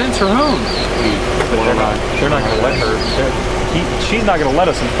gives consent to her home. But they're not going to let her. She's not going to let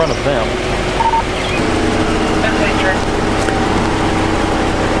us in front of them. That's true.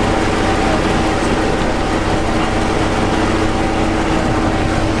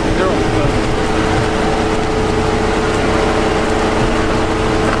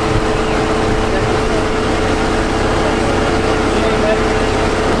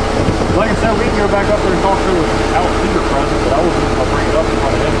 Like I said, we can go back up there and talk to her without Peter present, but I wasn't going to bring it up in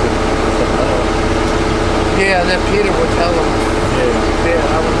front of him. Yeah, that Peter would tell him. Yeah, I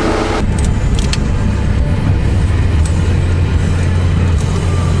would.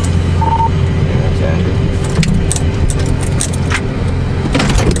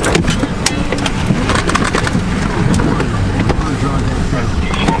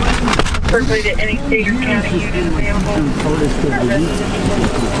 Berkeley to any state or county unit available.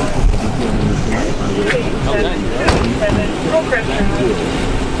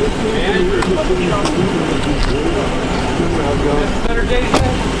 Better days?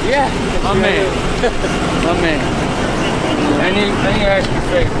 Yeah. My man. My man. I need to ask you a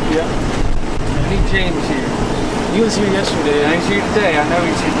favor. Yeah. I need James here. He was here yesterday. He's here today. I know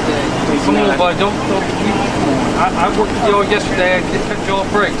he's here today. Come on, buddy. Don't I worked with y'all yesterday. I did cut y'all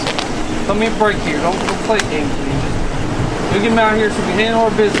breaks. Let me break here. Don't play games with me. We get him out here so we can handle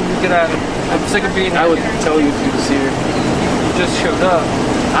our business and get out of it. I'm sick of being here. I would tell you if he was here. You just showed up.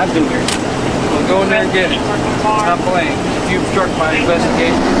 I've been here. Well, go in there and get it. Stop playing. If you obstruct my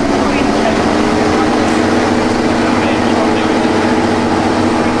investigation.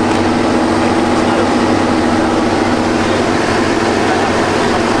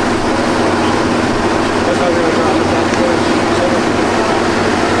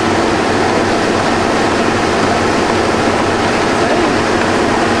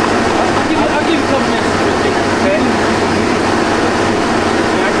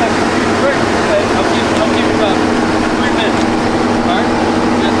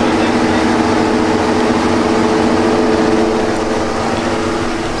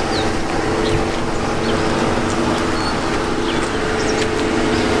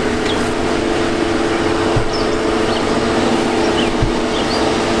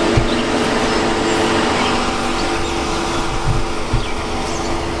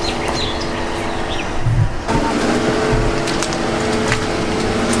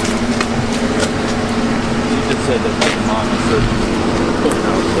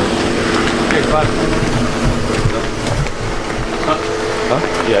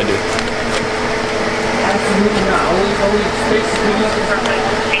 Yeah, I do. Absolutely not. Only space.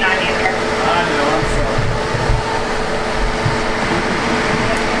 I know, I'm sorry.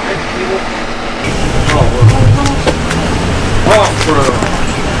 Oh, bro.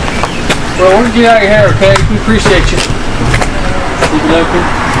 Bro, we're gonna get out of your hair, okay? We appreciate you. Keep it open.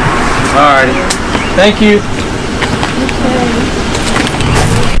 Alrighty. Thank you.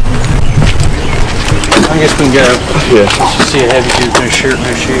 I guess we can go. Yeah. You see a heavy dude, no shirt,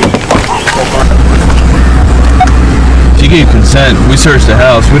 no shoes. She gave consent. We searched the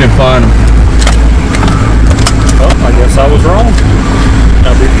house. We didn't find him. Well, I guess I was wrong.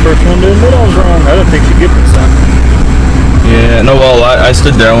 I'll be the first one to admit I was wrong. I didn't think she'd give consent. Yeah, no, well, I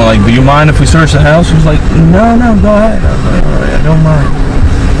stood there and went like, do you mind if we search the house? She was like, no, go ahead. I was like, all right, I don't mind.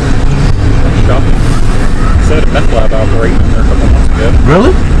 Said a meth lab operating there a couple months ago.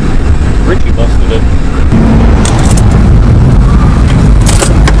 Really? Ricky busted it.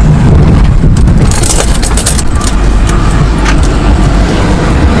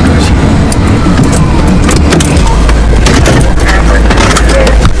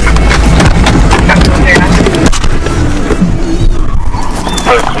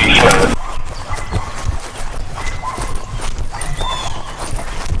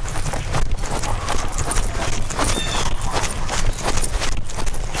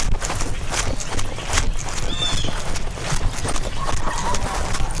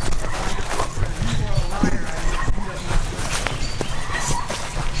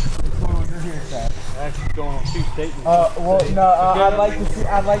 Well, no, I'd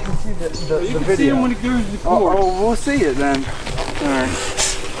like to see the You can video. see him when he goes to court. Oh, we'll see it then. All right.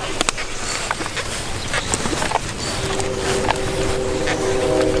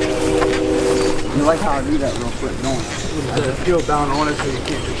 You like how I do that real quick, don't you? Just go down on it so you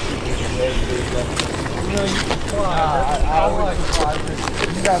can't just shoot it. I always surprise you.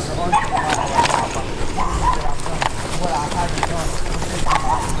 You guys are on what I haven't done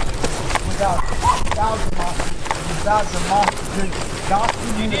without the documented.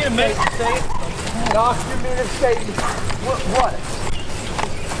 You need a minute to say it? Documented statement. What?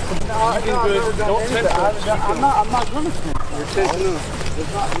 No, I've never done any of that. I'm not going to tense. You're tensing up.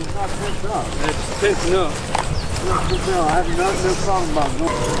 It's not tense up. It's tensing up. No, I have no problem about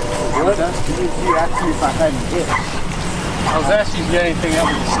going. What? You asked me if I hadn't hit. I was asking if you had anything that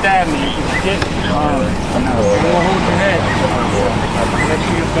would stab me if you get it. No. You want to hold your head. Let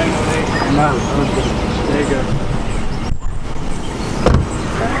you get bang on the head. No. There you go.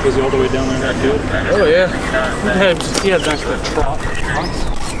 Was he all the way down there in that field? Oh yeah. He had nice little trot.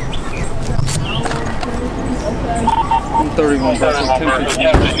 131 bucks and 10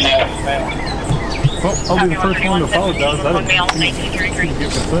 Well, I'll be the first one to apologize. I didn't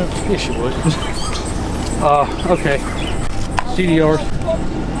give consent. Yes, you would. Okay. CDRs.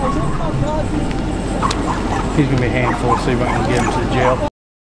 He's gonna be a handful. See if I can get him to the jail.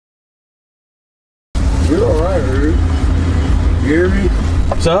 You're alright, Rude. You hear me?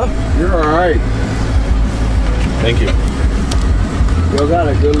 What's up? You're alright. Thank you. Y'all got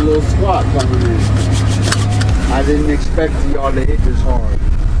a good little squat coming in. I didn't expect y'all to hit this hard.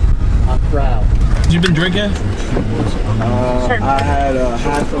 I'm proud. You been drinking? I had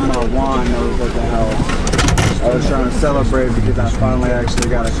half of my wine that was at the house. I was trying to celebrate because I finally actually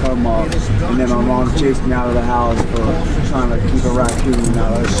got a come up, and then my mom chased me out of the house for trying to keep a raccoon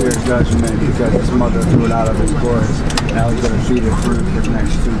out of sheer judgment because his mother threw it out of his bush, and I was going to feed it fruit for the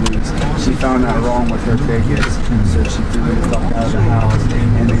next 2 weeks. She found that wrong with her bigots, so she threw me the fuck out of the house,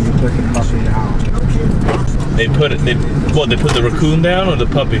 and then we put the puppy down. They put the raccoon down or the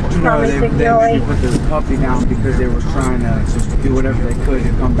puppy? No, they put the puppy down because they were trying to do whatever they could to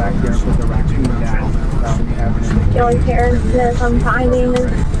come back there and put the raccoon down without me having it. Joey Karen says I'm finding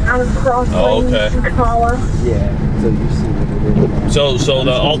out of crossing. Oh, okay. Paula. Yeah, so you see what it is. So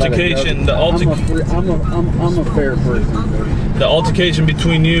the altercation, I'm a fair person. The altercation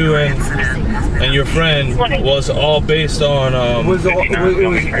between you and your friend was all based on it was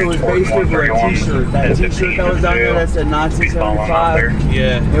based over a t-shirt. That t-shirt that was down there that said 1975.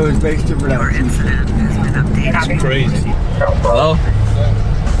 Yeah. It was based over that t-shirt. It's crazy. Hello?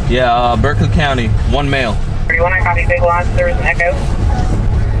 Yeah, Berkeley County, 1 male. 31, I copy Big Lots. There was an echo.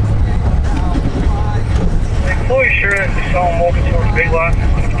 Fully sure that you saw him walking towards Big Lots.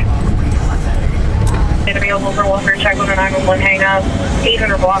 It's available for welfare check on a 911 hang up.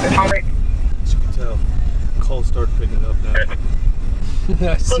 800 block of Tom Rick. As you can tell, calls started picking up now.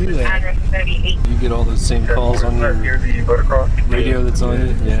 I see that. Address is going to be 8. You get all those same calls on your radio that's on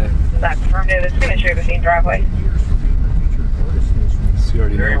you? Yeah. That's affirmative. It's going to show the same driveway. So you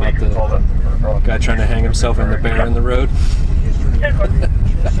already know about the guy trying to hang himself in the bear in the road?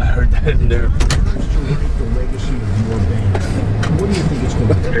 I heard that in there. What do you think it's going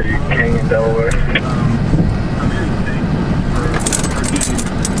to be? King in Delaware.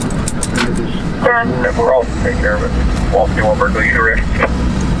 I'll take care of it. Walk you on Berkeley, you ready?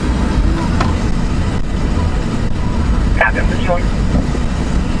 Captain, what you want?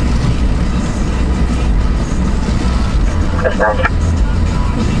 That's wrong.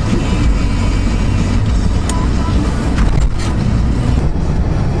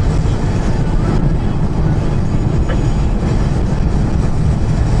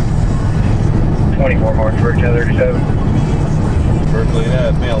 March for each other, so. Berkeley,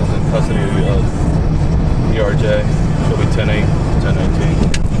 that male is in custody of ERJ. She'll be 10-8,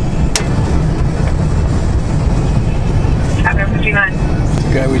 10-19. Captain 59.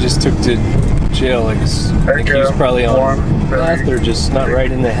 The guy we just took to jail, I think he's probably on meth or just not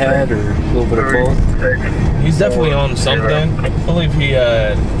right in the head or a little bit of both. He's definitely on something. I believe he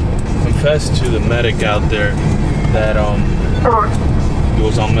confessed to the medic out there that he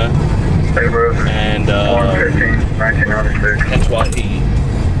was on meth. And that's why he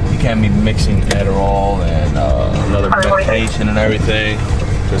can't be mixing Adderall and another medication and everything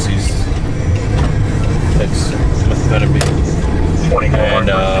because it's methamphetamine. And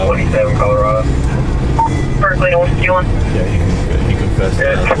 27 Colorado. Berkeley, what's you on? Yeah, he confessed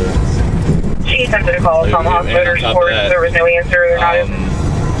that out there. She attempted to call Tomahawk Motorsports. There was no answer. They're not open.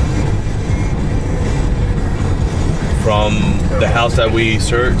 From the house that we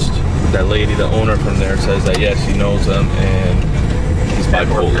searched, that lady, the owner from there, says that yes, she knows him and he's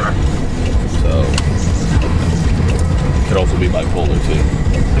bipolar. So could also be bipolar too.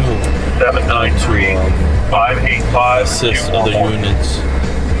 793-585. Assist other units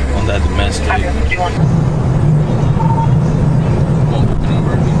on that domestic.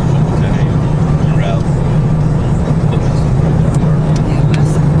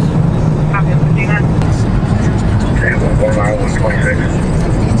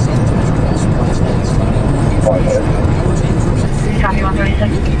 Copy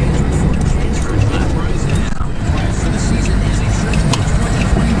 136.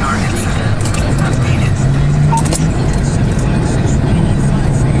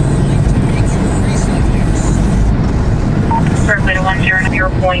 Berkeley to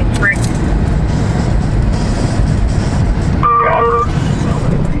 100.3.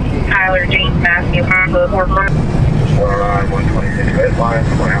 Tyler James Matthew, worker. 109, 126 red line,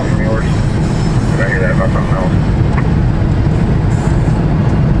 one out from yours. Did I hear that about something else?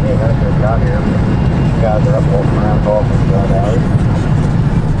 Yeah, that's just got here. You guys are up walking around talking about hours.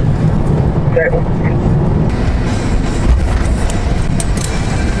 Okay.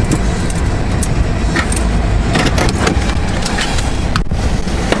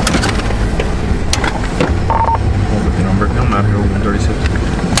 I'm out here over 136.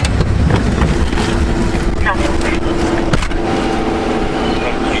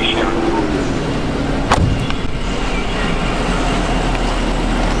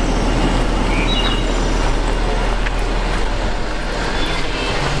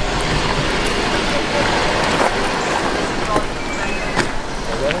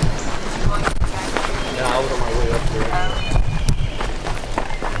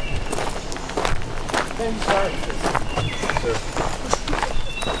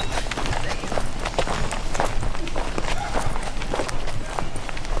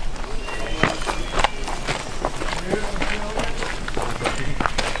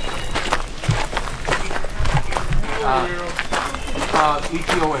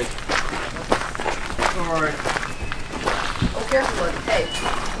 ETOA. Sorry. Oh, careful with it. Hey.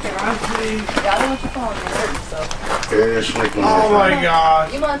 Yeah, I don't want you falling and hurting yourself. You're sleeping. Oh my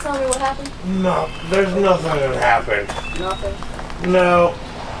God. You mind telling me what happened? No, there's nothing that happened. Nothing? No.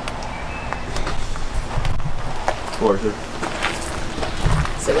 Porter.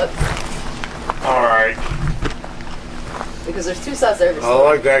 Say what? Alright. Because there's two sides to every I story.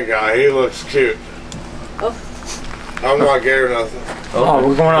 like that guy. He looks cute. Oh. I'm not gay or nothing. Oh,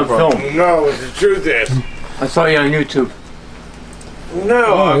 we're going on film. No, the truth is. I saw you on YouTube. No.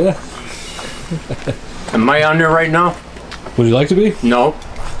 Oh, yeah. Am I on there right now? Would you like to be? No.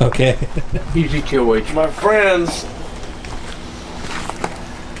 Okay. He's ETOH. My friends,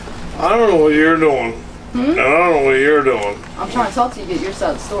 I don't know what you're doing. And I don't know what you're doing. I'm trying to talk to you, get your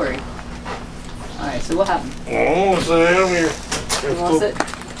side of the story. Alright, so what happened? I want to sit down here. You want to sit?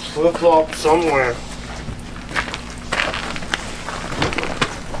 Flip-flop somewhere.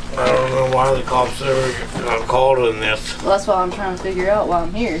 I don't know why the cops ever got called in this. Well, that's why I'm trying to figure out why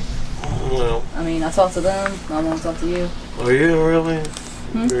I'm here. Well, I mean, I talked to them, I want to talk to you. are you really?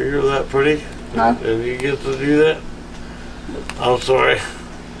 You're that pretty? Huh? And you get to do that? I'm sorry.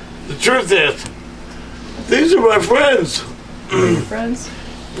 The truth is, these are my friends. Your friends?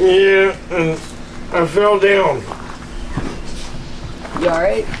 Yeah, and I fell down. You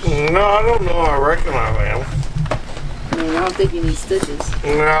alright? No, I don't know. I reckon I am. I mean, I don't think you need stitches.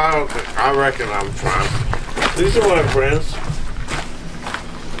 No, I don't think. I reckon I'm fine. These are my friends.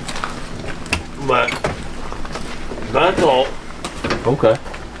 But that's all. Okay.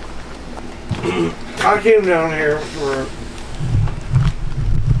 I came down here for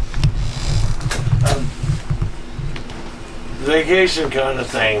a vacation kind of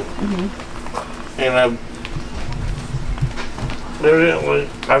thing. And evidently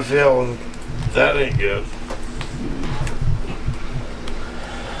I feel that ain't good.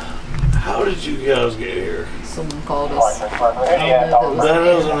 How did you guys get here? Someone called us. I don't know if it was That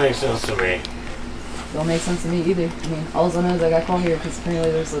doesn't make sense to me. Don't make sense to me either. I mean, all I know is I got called here because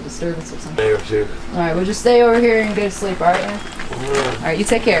apparently there's a disturbance or something. Day or two. Alright, we'll just stay over here and go to sleep, alright, man? Alright, you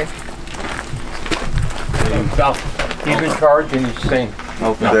take care. Keep in charge and you sing.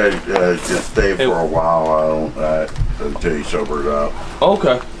 Okay. Just stay for a while. Until you sobered up.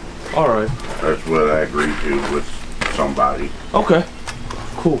 Okay. All right. That's what I agreed to with somebody. Okay.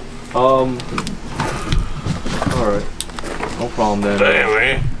 Cool. All right. No problem then. Damn,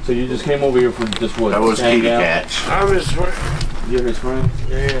 man. So you just came over here for just what? That was hang Kitty out? Catch. I'm his friend. You're his friend?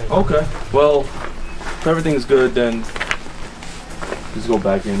 Yeah. Okay. Well, if everything's good, then just go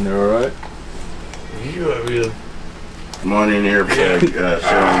back in there, all right? You have you. Come on in here,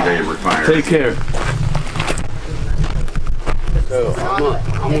 7-day recliner. Take care. So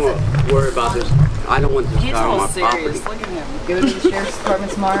I'm gonna worry about this. I don't want this car on my property. Look at him. Go to the sheriff's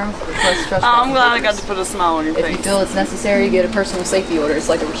department tomorrow. Request trespass. I'm glad I got to put a smile on your If face. you feel it's necessary, get a personal safety order. It's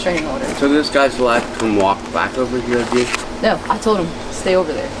like a restraining order. So this guy's allowed to come walk back over here again? No, I told him, stay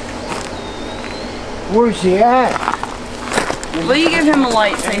over there. Where's he at? Will you give him a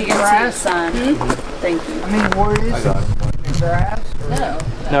light so he can see the sign? Thank you. I mean, where is I got it. he? Grass?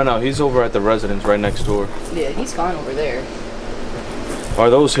 No. No, he's over at the residence right next door. Yeah, he's fine over there. Are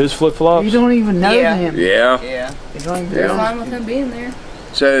those his flip-flops? You don't even know him. Yeah. Yeah. You don't even You're Yeah. fine with him being there.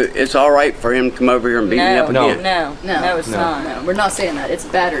 So it's all right for him to come over here and beat me up No. again? No, it's not. No, we're not saying that. It's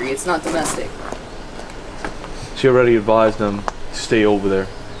battery. It's not domestic. She already advised him to stay over there.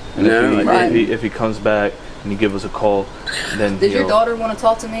 And No, if he comes back and you give us a call, then Did your daughter want to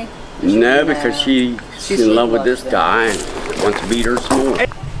talk to me? No, because she's in love with this guy and wants to beat her some more. Okay.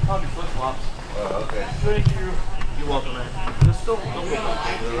 Thank you. You're welcome, man. There's still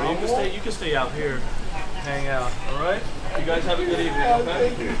you can stay out here, hang out. All right. You guys have a good evening. Okay?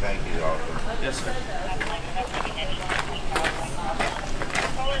 Thank you, officer. Yes, sir.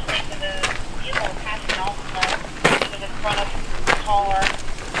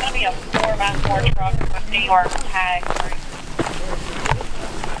 It's going to be a 4x4 truck with New York tags.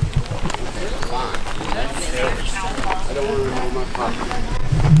 I don't want to know my property.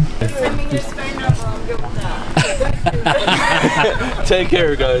 Send me his phone number. I'm good with that. Take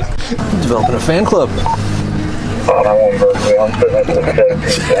care, guys. Developing a fan club. I'm on Berkeley. I'm sitting up in the 17th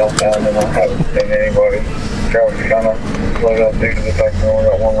southbound and I haven't seen anybody. Traffic's kind of slowed up due to the fact that we only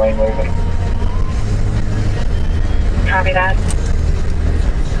got one lane moving. Copy that.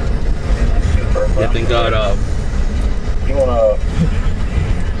 Yeah, thank God. You wanna?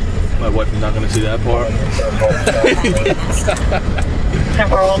 My wife is not gonna see that part.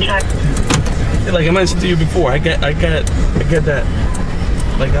 Temporal check. Like I mentioned to you before, I get that.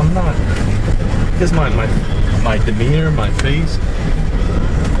 Like I'm not. I guess my demeanor, my face,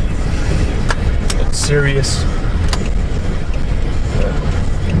 it's serious.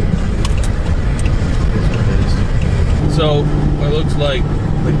 So it looks like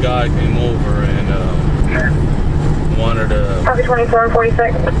the guy came over and wanted to. Copy 24 and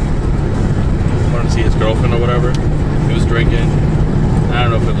 46. Wanted to see his girlfriend or whatever. He was drinking. I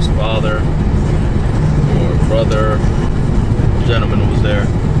don't know if it was father or brother. The gentleman was there.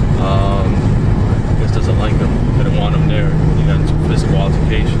 I guess doesn't like him. Didn't want him there. He got into a physical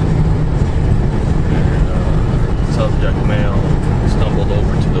altercation. And subject male stumbled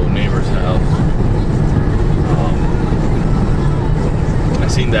over to the neighbor's house. I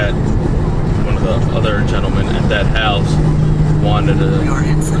seen that one of the other gentlemen at that house wanted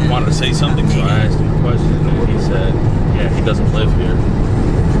to say something, so I asked him a question, and he said, yeah, he doesn't live here,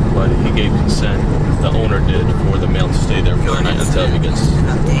 but he gave consent, the owner did, for the male to stay there for the night until he gets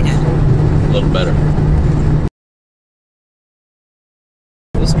a little better.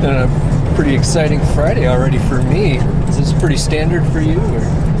 It's been a pretty exciting Friday already for me. Is this pretty standard for you?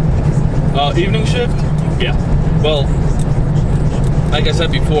 Or? Evening shift? Yeah. Well, like I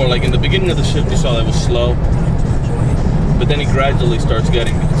said before, like in the beginning of the shift, you saw that it was slow, but then it gradually starts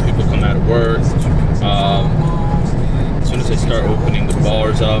getting, because people come out of work. As soon as they start opening the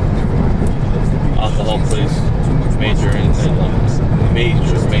bars up, alcohol place, major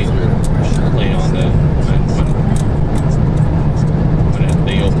play on that when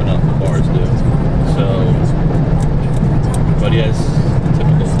they open up, the bars do. So, but yeah, it's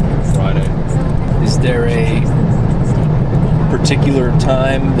typical Friday. Is there a particular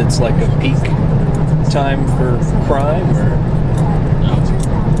time that's like a peak time for crime, or no?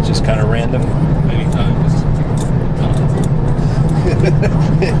 It's just kind of random? Anytime.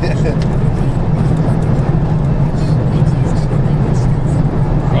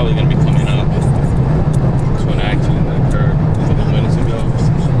 Probably going to be coming up to an accident that occurred a couple minutes ago.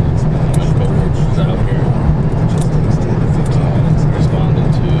 My co-worker was out here responding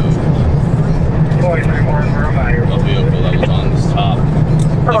to a vehicle that was on this top,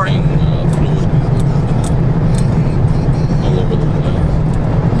 leaking fluid all over the place.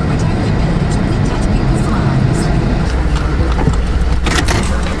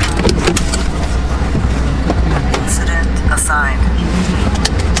 Incident assigned.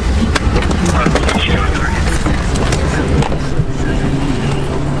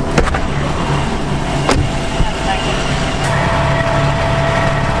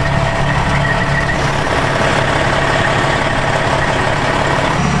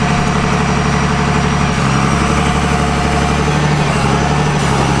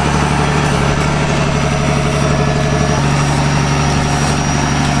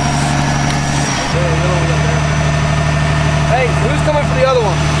 Hey, who's coming for the other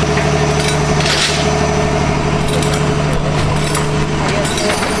one?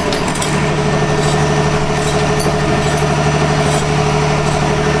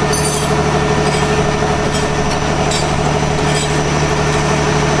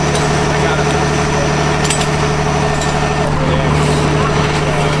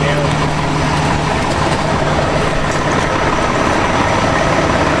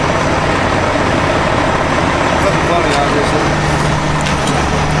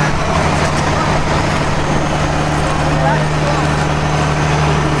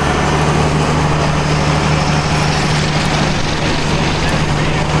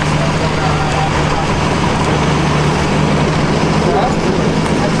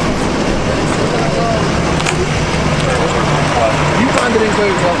 You find it in code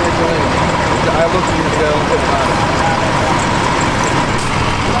yourself what you're doing. I look at you and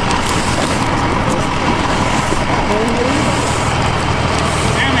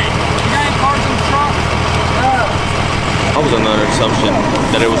I was under the assumption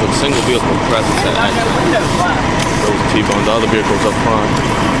that it was a single vehicle crash accident. There was a T-bone. The other vehicle was up front.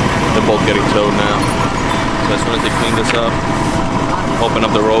 They're both getting towed now. So as soon as they clean this up, open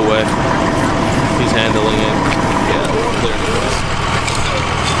up the roadway, he's handling it. Yeah, clear the way.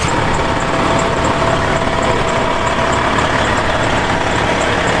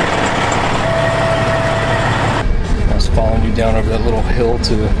 I was following you down over that little hill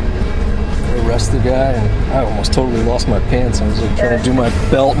to arrest the guy, and I almost totally lost my pants. I was like trying to do my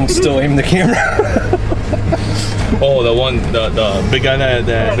belt and still aim the camera. Oh, the big guy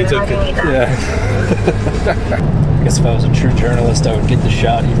that they took. Yeah. I guess if I was a true journalist, I would get the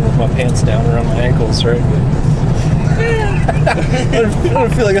shot even with my pants down around my ankles, right? I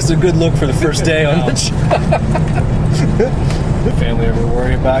don't feel like that's a good look for the first day on the job. Family ever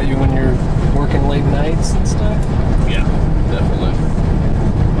worry about you when you're working late nights and stuff? Yeah, definitely.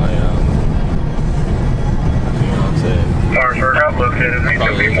 My fiance. Located needs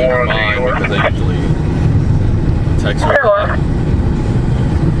to be more on the shore. Because I usually text her a lot.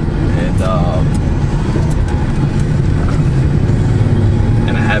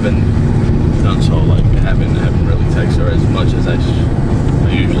 And I haven't done so. Like I haven't really texted her as much as I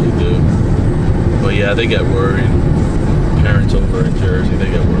usually do. But yeah, they get worried. Parents over in Jersey, they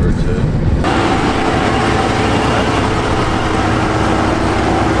get worried too.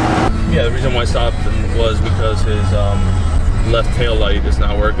 Yeah, the reason why I stopped him was because his left tail light is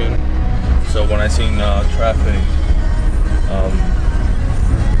not working. So when I seen traffic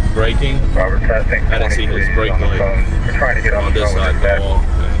braking, I didn't see his brake light on this side at all.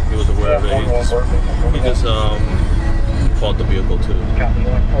 And he was aware of it. He just fault the vehicle too.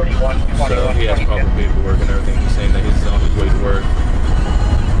 So he has proper paperwork and everything. He's saying that he's on his way to work.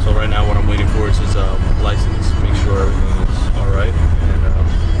 So right now what I'm waiting for is his license, make sure everything is alright,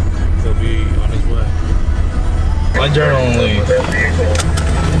 and he'll be on his way. I generally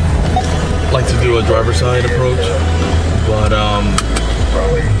like to do a driver's side approach, but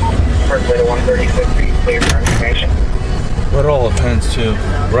it all depends too.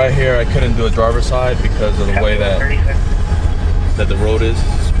 Right here I couldn't do a driver's side because of the way that the road is.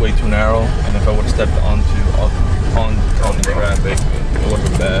 It's way too narrow, and if I would have stepped onto traffic, it would have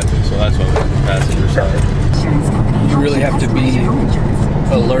been bad. So that's why I went to the passenger side. you have to be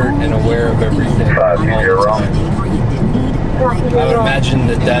alert and aware of everything all the time. I would imagine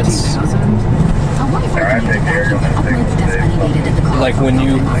that that's like when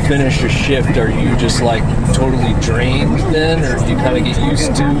you finish a shift, are you just like totally drained then, or do you kind of get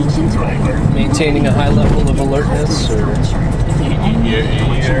used to maintaining a high level of alertness? Or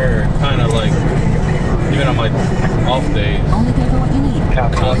you're kind of like, even on my off days,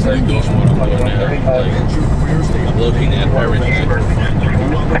 I'm constantly doing what I'm doing now. Like, I'm looking at everything,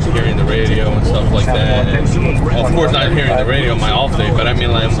 hearing the radio and stuff like that. And of course, not hearing the radio on my off day, but I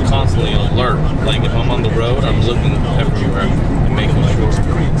mean, like, I'm constantly alert. Like, if I'm on the road, I'm looking everywhere and making sure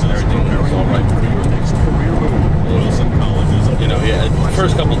everything is all right. You know, yeah, the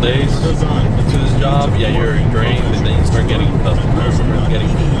first couple days into this job, yeah, you're drained, and then you start getting accustomed to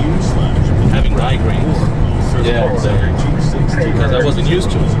having migraines. Because I wasn't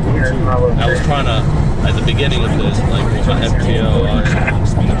used to it. I was trying to, at the beginning of this, like with my FPO, I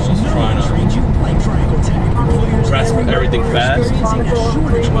was trying to grasp everything fast.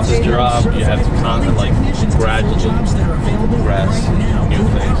 With this job, you have to kind of like gradually grasp new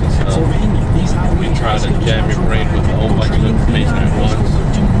things and stuff. You try to jam your brain with a whole bunch of information at once.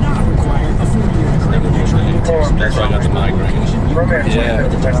 That's why I got the migraine. Yeah,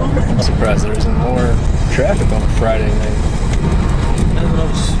 I'm surprised there isn't more traffic on a Friday night. That's what I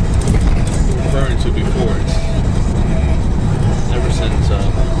was referring to before. Ever since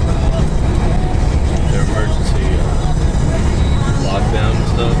their emergency lockdown and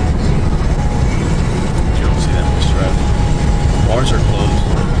stuff, you don't see that much traffic. Bars are closed,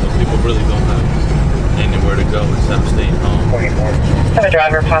 so people really don't have anywhere to go instead of staying home. Have a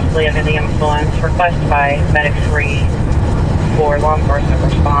driver possibly under the influence. Request by Medic 3 for law enforcement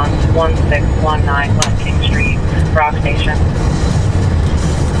response 1619 West King Street, Rock Station.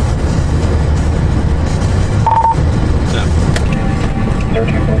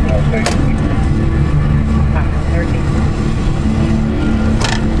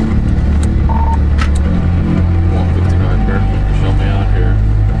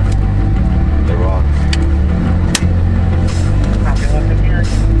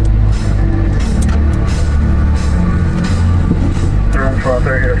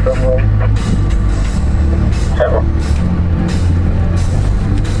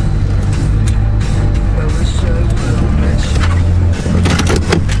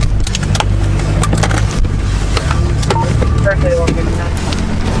 Berkeley 159.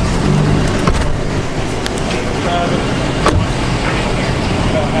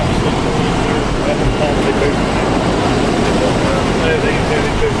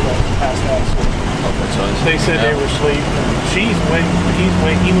 They said they were asleep. She's wait. He's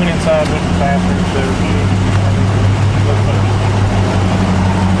wait. He went inside, went to the bathroom, so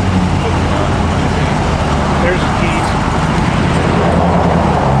there's the keys.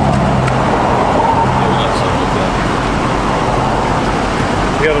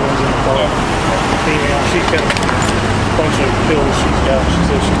 The other one's in the car. Female. She's got a bunch of pills she's got. She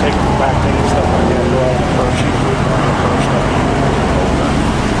said she's taking them back and stuff like that. Go out of her. She's moving around the car stuff.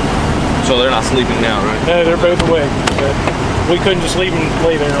 So they're not sleeping now, right? No, they're both awake. But we couldn't just leave them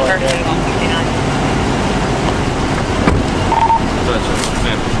lay there like that.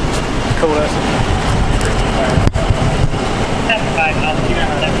 Coalescent.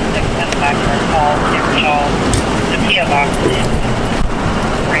 75 back for a call. The PO box.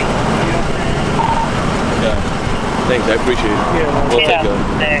 Great. Yeah. Thanks, I appreciate it. Yeah. We'll take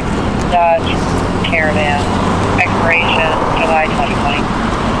it. Dodge Caravan. Expiration July 2020.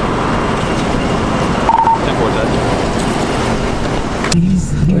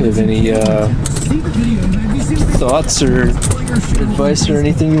 Do you have any thoughts or advice or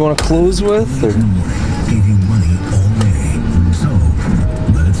anything you want to close with? Or?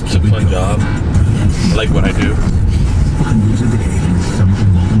 It's a fun job. I like what I do.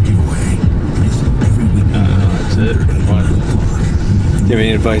 That's it. Fun. Do you have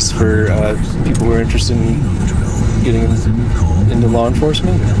any advice for people who are interested in getting into law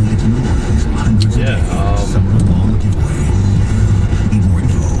enforcement? Yeah.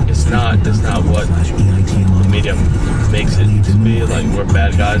 It's not what the media makes it to be, like we're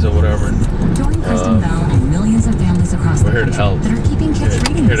bad guys or whatever. We're here to help.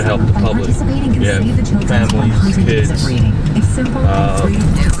 We're here to help the public. We have families, kids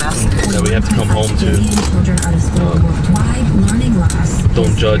that we have to come home to.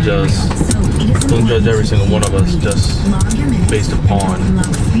 Don't judge us. Don't judge every single one of us just based upon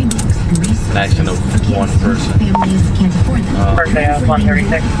an action of one person. Birthday of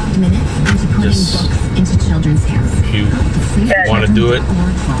 136. Just if you want to do it,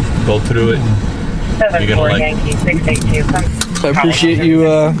 go through it. 74 Yankee 682. I appreciate you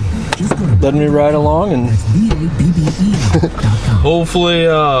letting me ride along, and hopefully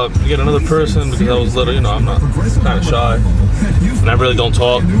you get another person, because I was little, I'm not kind of shy, and I really don't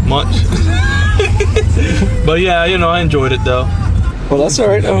talk much. But yeah, I enjoyed it though. Well, that's all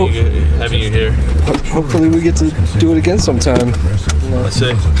right. Having you here. Hopefully we get to do it again sometime. Let's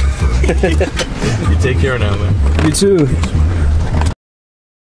see. You take care now, man. You too.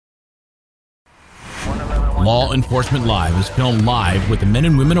 Law Enforcement Live is filmed live with the men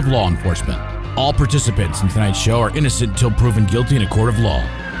and women of law enforcement. All participants in tonight's show are innocent until proven guilty in a court of law.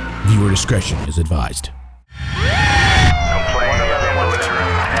 Viewer discretion is advised.